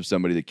therapist of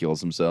somebody that kills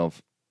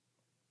himself.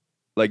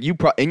 Like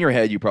in your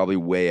head, you probably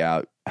weigh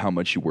out how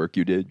much work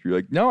you did. You're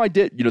like, no, I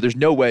did. You know, there's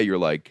no way you're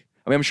like.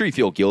 I mean, I'm sure you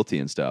feel guilty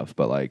and stuff,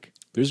 but like,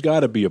 There's got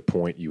to be a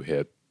point you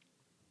hit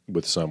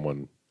with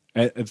someone.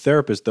 A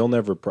therapist, they'll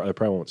never. I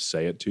probably won't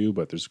say it to you,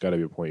 but there's got to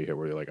be a point you hit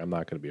where you're like, I'm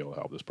not going to be able to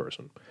help this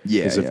person.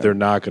 yeah, Because yeah. if they're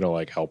not going to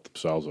like help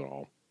themselves at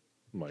all,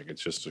 like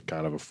it's just a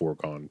kind of a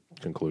foregone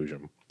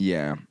conclusion.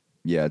 yeah,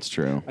 it's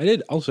true.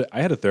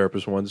 I had a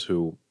therapist once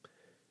who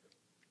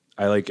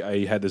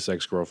I had this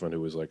ex-girlfriend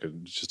who was like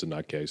just a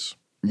nutcase.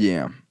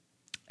 Yeah,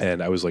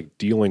 And I was like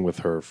dealing with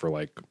her for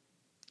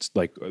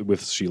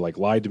she like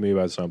lied to me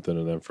about something,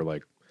 and then for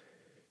like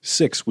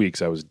 6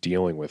 weeks I was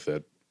dealing with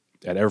it.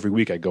 And every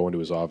week I go into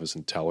his office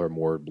and tell her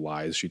more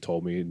lies she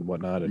told me and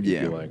whatnot, and he'd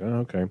Yeah. be like,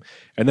 "Oh, okay."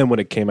 And then when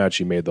it came out,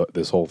 she made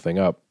this whole thing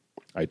up.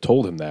 I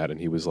told him that, and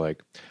he was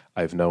like,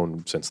 "I've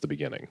known since the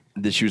beginning."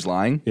 that she was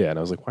lying. Yeah, and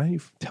I was like, "Why didn't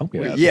you tell me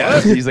that?"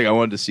 Yeah, he's like, I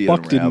wanted to see it.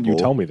 Fuck, didn't you unravel.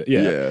 tell me that?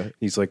 Yeah. Yeah.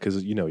 He's like,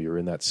 because you're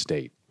in that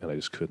state, and I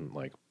just couldn't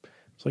like.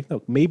 It's like,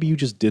 no, maybe you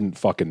just didn't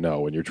fucking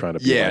know, and you're trying to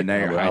be Yeah, like, now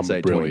you're I'm a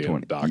hindsight brilliant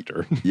 2020.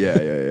 doctor.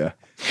 Yeah.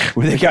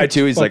 With the guy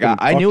too, he's like, Fucking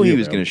I knew fuck he you,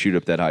 was man. going to shoot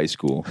up that high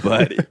school,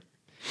 but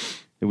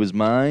it was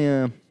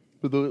my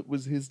But it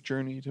was his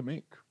journey to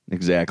make.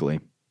 exactly.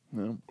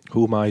 No.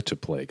 Who am I to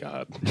play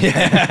God?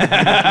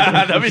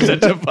 That'd be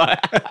such a fun.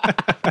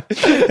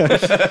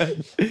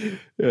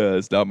 Yeah,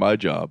 it's not my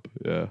job.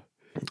 Yeah.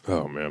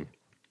 Oh man,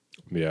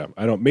 yeah.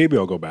 I don't. Maybe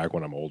I'll go back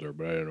when I'm older,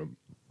 but I don't.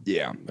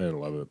 Yeah. I didn't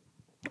love it.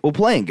 Well,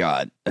 playing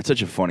God, that's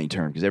such a funny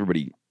term because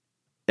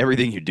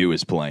everything you do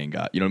is playing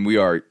God. You know, and we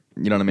are,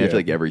 you know what I mean? I Yeah. feel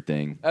like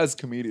everything. As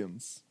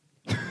comedians.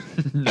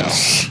 No.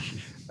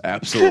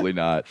 Absolutely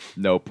not.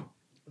 Nope.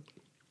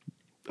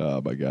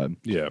 Oh, my God.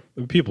 Yeah,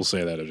 people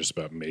say that are just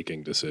about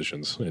making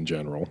decisions in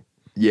general.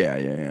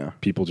 Yeah.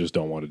 People just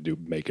don't want to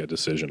make a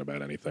decision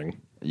about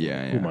anything.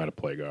 Yeah. Who am I to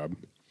play God?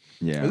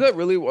 Yeah. Is that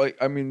really like?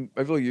 I mean,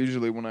 I feel like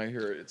usually when I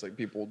hear it, it's like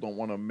people don't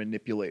want to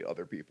manipulate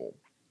other people,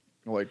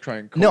 or like try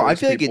and No, I coerce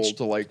feel like people it's-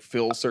 to like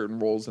fill certain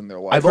roles in their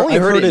life. I've only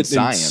heard it in in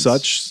science.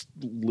 such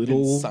in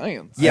little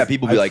science. Yeah,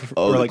 people be like, or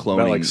oh, the like about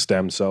cloning. like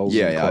stem cells.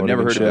 Yeah, and yeah, I've cloning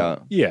never and heard shit.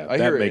 about- Yeah, I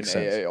that hear makes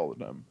it in sense. AA all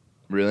the time.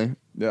 Really?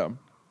 Yeah,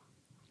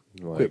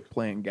 Like, quit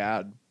playing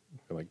God.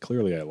 like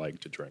clearly, I like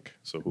to drink.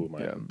 So who am I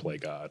Yeah. to play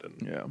God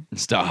and Yeah.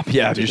 Stop.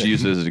 Yeah, just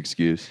use it as an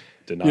excuse.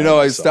 deny You know,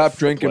 I myself stopped the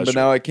drinking, but pleasure?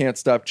 now I can't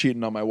stop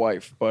cheating on my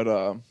wife. But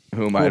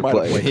Who am I to am I to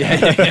play? play? Yeah,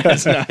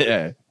 it's not,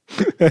 yeah.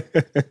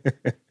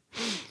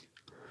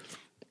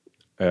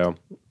 Yeah.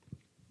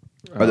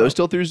 Are those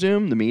still through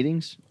Zoom, the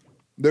meetings?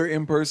 they're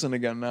in person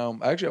again now.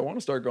 Actually, I want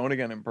to start going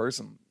again in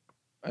person.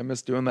 I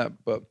miss doing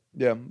that, but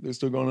yeah, they're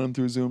still going on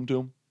through Zoom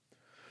too.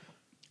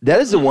 That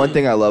is the one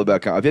thing I love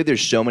about I feel like there's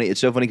so many. It's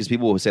so funny because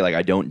people will say like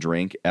I don't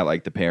drink at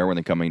like the pair when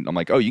they're coming. I'm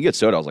like, oh, you can get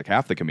soda. I was like,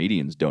 half the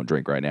comedians don't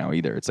drink right now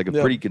either. It's like a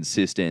Yeah. pretty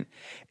consistent.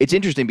 It's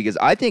interesting because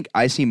I think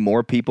I see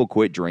more people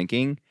quit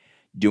drinking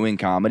doing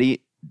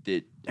comedy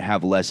that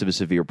have less of a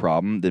severe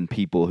problem than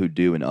people who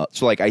do. And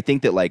so like I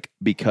think that like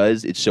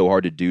because it's so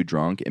hard to do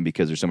drunk and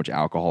because there's so much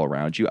alcohol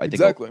around you, I think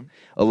Exactly.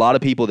 a lot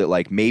of people that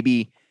like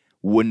maybe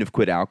wouldn't have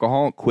quit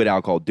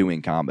alcohol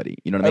doing comedy.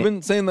 You know what I I've mean?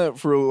 been saying that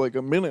for like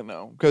a minute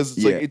now because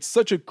it's Yeah. like it's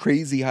such a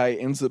crazy high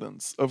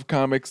incidence of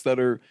comics that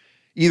are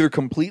either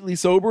completely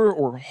sober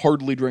or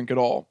hardly drink at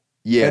all.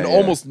 Yeah, and yeah.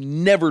 almost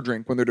never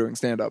drink when they're doing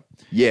stand up.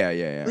 Yeah.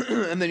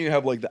 And then you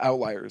have like the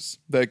outliers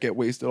that get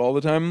wasted all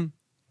the time.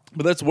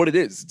 But that's what it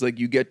is. It's like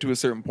you get to a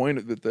certain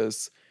point with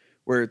this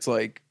where it's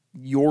like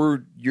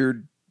your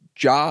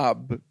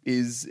job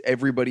is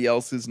everybody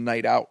else's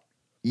night out.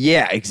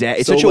 Yeah, exactly.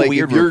 It's So, such a like,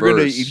 weird if you're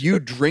reverse. if you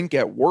drink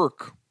at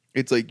work,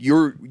 it's like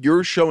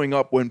you're showing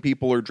up when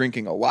people are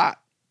drinking a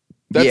lot.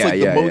 That's Yeah, like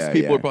yeah, the most yeah,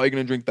 people yeah. are probably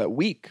going to drink that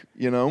week,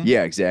 you know?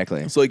 Yeah,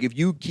 exactly. So like if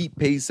you keep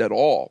pace at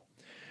all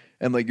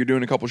and like you're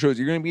doing a couple shows,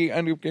 you're going to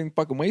end up getting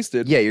fucking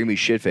wasted. Yeah, you're gonna be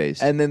shit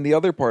faced. And then the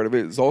other part of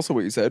it is also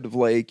what you said of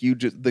like you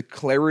just the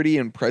clarity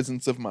and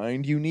presence of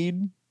mind you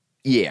need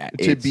Yeah,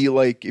 to be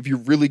like if you're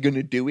really going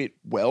to do it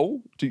well,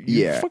 you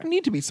Yeah. fucking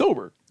need to be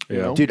sober. You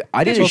Yeah. know? dude.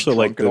 I It's didn't. also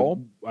like drunk at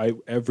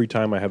all. every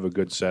time I have a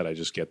good set, I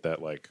just get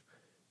that like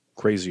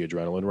crazy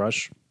adrenaline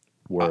rush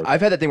where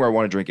I've had that thing where I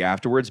want to drink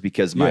afterwards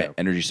because my Yeah.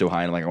 energy's so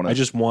high and like I want I to.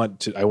 just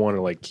want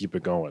to like keep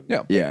it going. Yeah.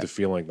 Like, Yeah. the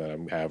feeling that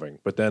I'm having.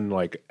 But then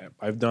like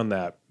I've done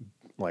that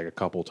like a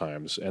couple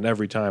times, and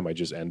every time I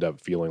just end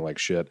up feeling like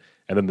shit,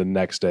 and then the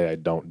next day I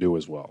don't do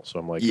as well. So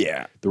I'm like,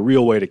 Yeah. the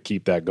real way to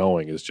keep that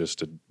going is just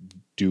to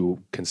do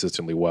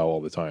consistently well all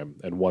the time,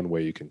 and one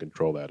way you can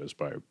control that is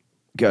by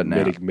Good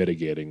now.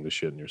 mitigating the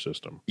shit in your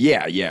system.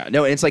 Yeah.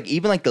 No, and it's like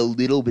even like the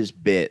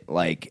littlest bit.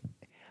 Like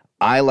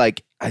I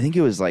think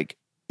it was like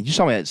you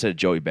saw me that said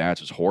Joey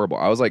Bats was horrible.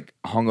 I was like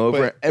hungover.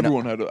 But and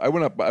everyone had I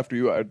went up after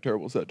you. I had a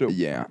terrible set too.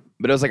 Yeah,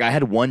 but it was like I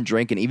had one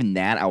drink, and even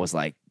that I was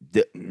like,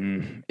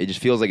 it just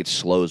feels like it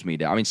slows me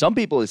down. I mean, some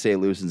people would say it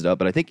loosens it up,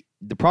 but I think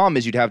the problem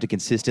is you'd have to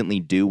consistently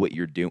do what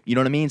you're doing. You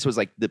know what I mean? So it's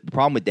like the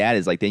problem with that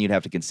is like then you'd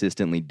have to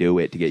consistently do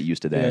it to get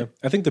used to that. Yeah,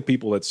 I think the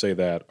people that say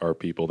that are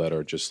people that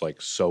are just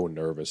like so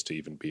nervous to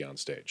even be on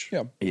stage.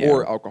 Yeah. Yeah.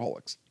 Or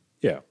alcoholics.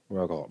 Yeah, we're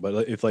alcohol.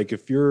 But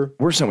if you're,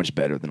 We're so much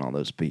better than all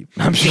those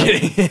people. I'm just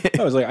kidding.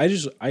 I was like,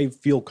 I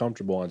feel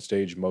comfortable on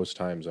stage most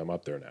times I'm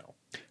up there now.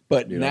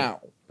 But You know?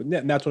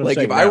 now, That's what I'm like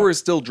saying. if I now. were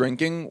still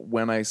drinking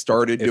when I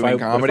started If doing I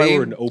comedy,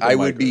 were an open I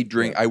would be micer,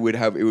 drink. yeah. I would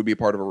have it would be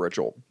part of a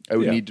ritual. I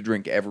would Yeah. need to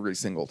drink every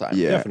single time.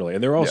 Yeah. Definitely,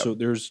 and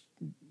there's,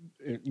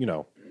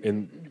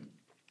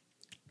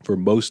 for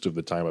most of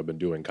the time I've been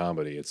doing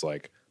comedy, it's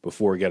like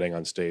before getting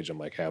on stage, I'm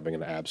like having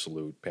an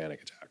absolute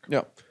panic attack.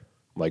 Yeah.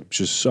 Like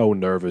just so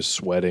nervous,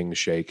 sweating,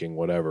 shaking,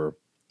 whatever.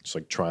 Just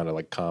like trying to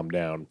like calm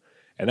down.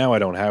 And now I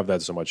don't have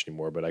that so much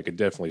anymore, but I could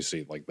definitely see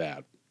it like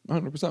that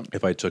 100%.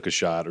 if I took a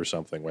shot or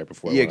something right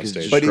before Yeah, I went on 'cause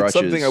stage. But Crutches. it's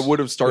something I would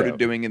have started Yeah.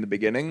 doing in the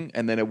beginning,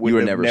 and then it would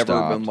would have never never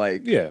stopped. been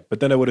like, yeah, but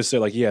then I would have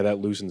said like, yeah, that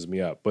loosens me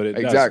up. But it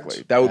Exactly.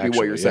 doesn't, That would be what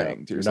actually, you're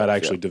saying to You're yourself, not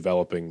actually yeah.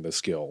 developing the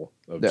skill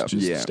of Yeah. just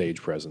Yeah.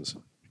 stage presence.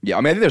 Yeah,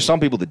 I mean, I think there's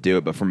some people that do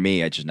it, but for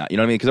me, I just not. You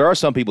know what I mean? Because there are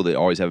some people that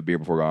always have a beer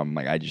before going. I'm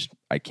like,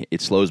 I can't.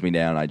 It slows me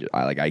down.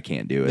 I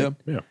can't do it.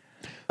 Yeah.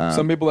 Yeah.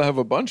 some people that have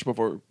a bunch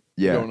before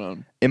Yeah. going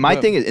on. And my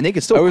Yeah. thing is, and they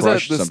can still I was at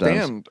crush the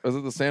sometimes. stand. I was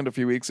at the stand a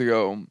few weeks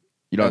ago.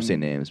 You don't have to say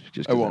and- names,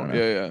 just 'cause I won't. don't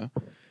know.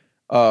 Yeah.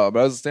 But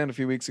I was at the stand a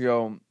few weeks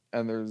ago,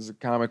 and there's a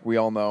comic we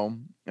all know,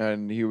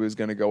 and he was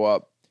gonna go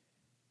up,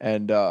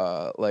 and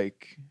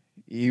like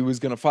he was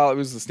gonna follow. It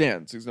was the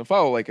stand, so he was gonna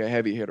follow like a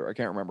heavy hitter. I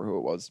can't remember who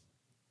it was.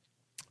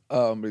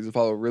 But he's gonna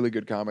follow a really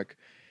good comic,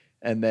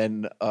 and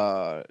then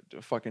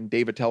fucking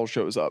Dave Attell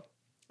shows up,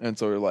 and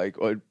so you're like,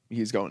 oh,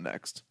 he's going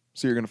next.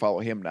 So you're gonna follow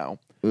him now.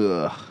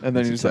 Ugh, And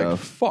then that's he's like, tough.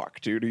 fuck,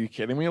 dude, are you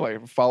kidding me?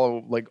 Like,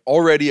 follow, like,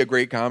 already a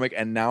great comic,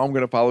 and now I'm going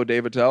to follow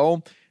Dave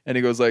Attell? And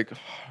he goes like,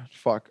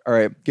 fuck, all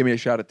right, give me a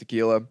shot at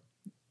tequila.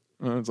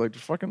 And it's like,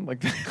 fucking,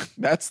 like,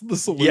 that's the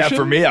solution? Yeah,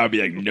 for me, I'd be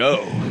like,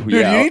 no. Dude,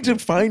 yeah, you need to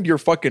find your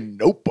fucking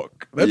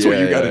notebook. That's what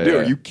Yeah, you got to yeah, do. yeah.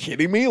 Are you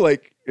kidding me?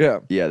 Like, yeah.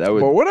 yeah, that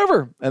would. But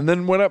whatever. And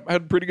then went up,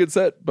 had a pretty good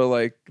set, but,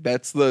 like,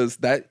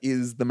 that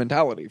is the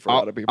mentality for a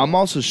lot of people. I'm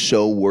also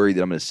so worried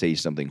that I'm going to say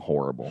something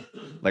horrible.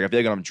 Like I feel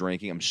like when I'm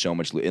drinking, I'm so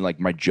much, and like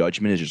my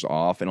judgment is just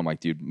off, and I'm like,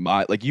 dude,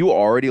 like you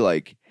already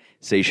like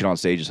say shit on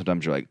stage, and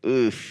sometimes you're like,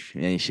 oof.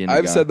 And you shouldn't have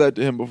I've gone. said that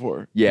to him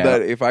before. Yeah.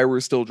 That if I were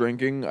still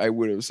drinking, I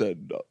would have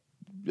said,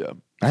 yeah.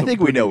 I think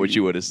we know what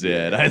you would have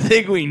said. I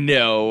think we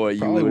know what you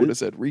Probably would would have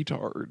said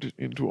retard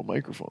into a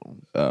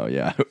microphone. Oh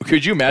yeah.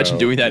 Could you imagine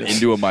doing that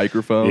into a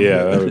microphone?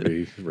 Yeah, that would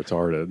be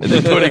retarded. and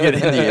then putting it in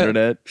the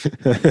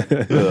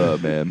internet. Oh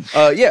man.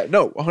 Yeah,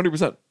 no,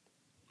 100%.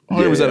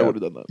 100% I would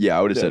have done that. Yeah,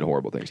 I would have Yeah. said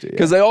horrible things to you.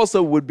 Because I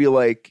also would be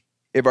like,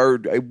 if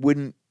I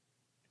wouldn't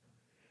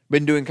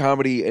been doing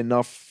comedy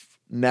enough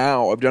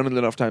now, I've done it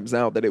enough times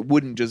now that it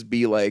wouldn't just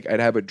be like I'd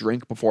have a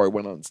drink before I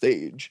went on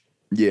stage.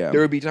 yeah.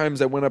 There would be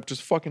times I went up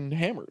just fucking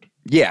hammered.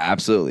 Yeah,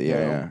 absolutely. Yeah,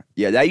 You know? yeah.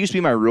 Yeah, that used to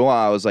be my rule.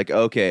 I was like,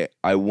 okay,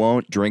 I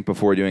won't drink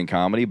before doing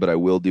comedy, but I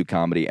will do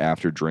comedy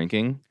after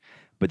drinking.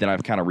 But then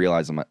I've kind of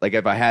realized I'm like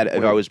if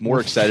I was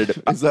more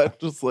excited. Is that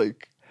just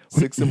like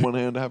 6 in one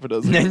hand, half a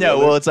dozen? in the No,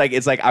 other? well, it's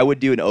like I would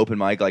do an open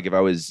mic. Like if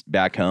I was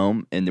back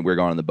home and we were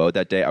going on the boat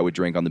that day, I would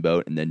drink on the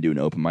boat and then do an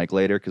open mic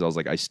later because I was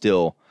like,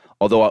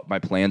 although my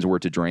plans were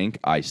to drink,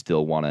 I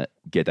still want to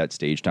get that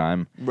stage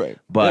time. Right.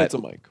 But Yeah, it's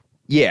a mic.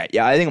 Yeah,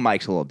 I think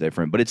Mike's a little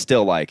different, but it's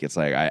still like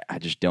I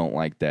just don't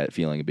like that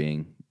feeling of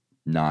being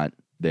not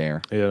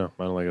there. Yeah,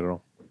 I don't like it at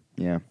all.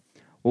 Yeah.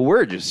 Well,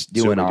 we're just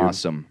doing Certainly do.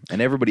 awesome,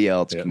 and everybody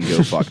else Yeah. can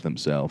go fuck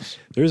themselves.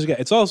 There's a guy.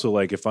 It's also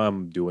like if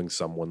I'm doing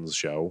someone's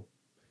show,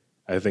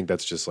 I think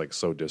that's just like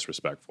so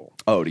disrespectful.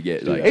 Oh, to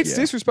get like It's yeah.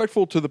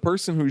 disrespectful to the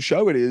person whose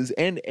show it is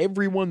and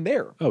everyone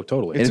there. Oh,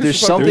 totally. And It's if there's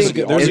disrespectful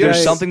something, to all if you there's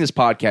guys. something this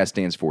podcast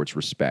stands for, it's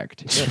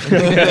respect.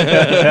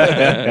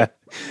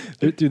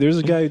 Dude, there's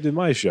a guy who did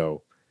my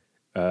show.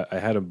 I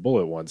had him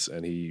bullet once,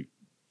 and he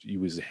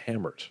was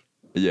hammered.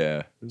 Yeah,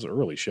 It was an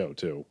early show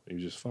too. He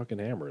was just fucking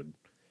hammered.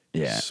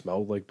 yeah, He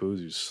smelled like booze.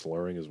 He was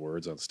slurring his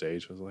words on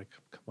stage. I was like,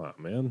 "Come on,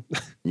 man!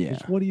 yeah.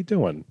 What are you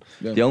doing?"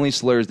 The only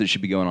slurs that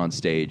should be going on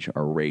stage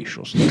are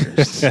racial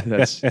slurs.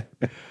 That's.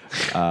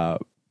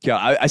 Yeah,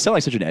 I sound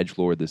like such an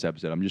edgelord this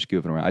episode. I'm just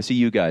goofing around. I see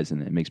you guys,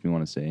 and it makes me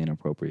want to say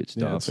inappropriate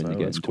Yeah, stuff, and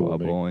you that's get in cool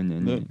with me. trouble.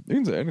 And Yeah, you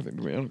can say anything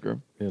to me. I don't care.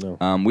 You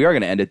know, we are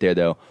going to end it there,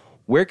 though.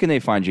 Where can they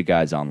find you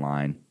guys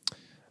online?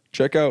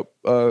 Check out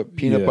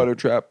Peanut Yeah. Butter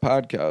Trap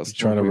podcast. He's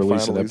trying when to we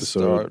release an finally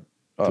episode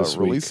this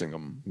week. releasing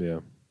them. yeah.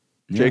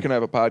 Jake and I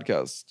have a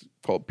podcast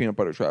called Peanut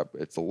Butter Trap.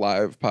 It's a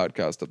live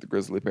podcast at the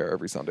Grizzly Pear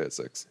every Sunday at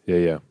 6.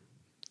 Yeah.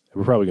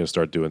 We're probably going to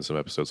start doing some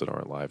episodes that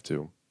aren't live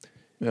too.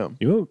 Yeah.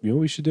 You know what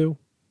we should do?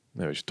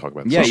 Maybe we should talk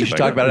about. Yeah, this you thing. should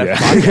talk about it Yeah.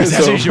 after the podcast.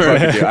 That's what you should fucking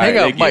do. All right, Hang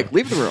out, thank you. Mike.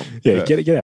 Leave the room. Yeah, get it.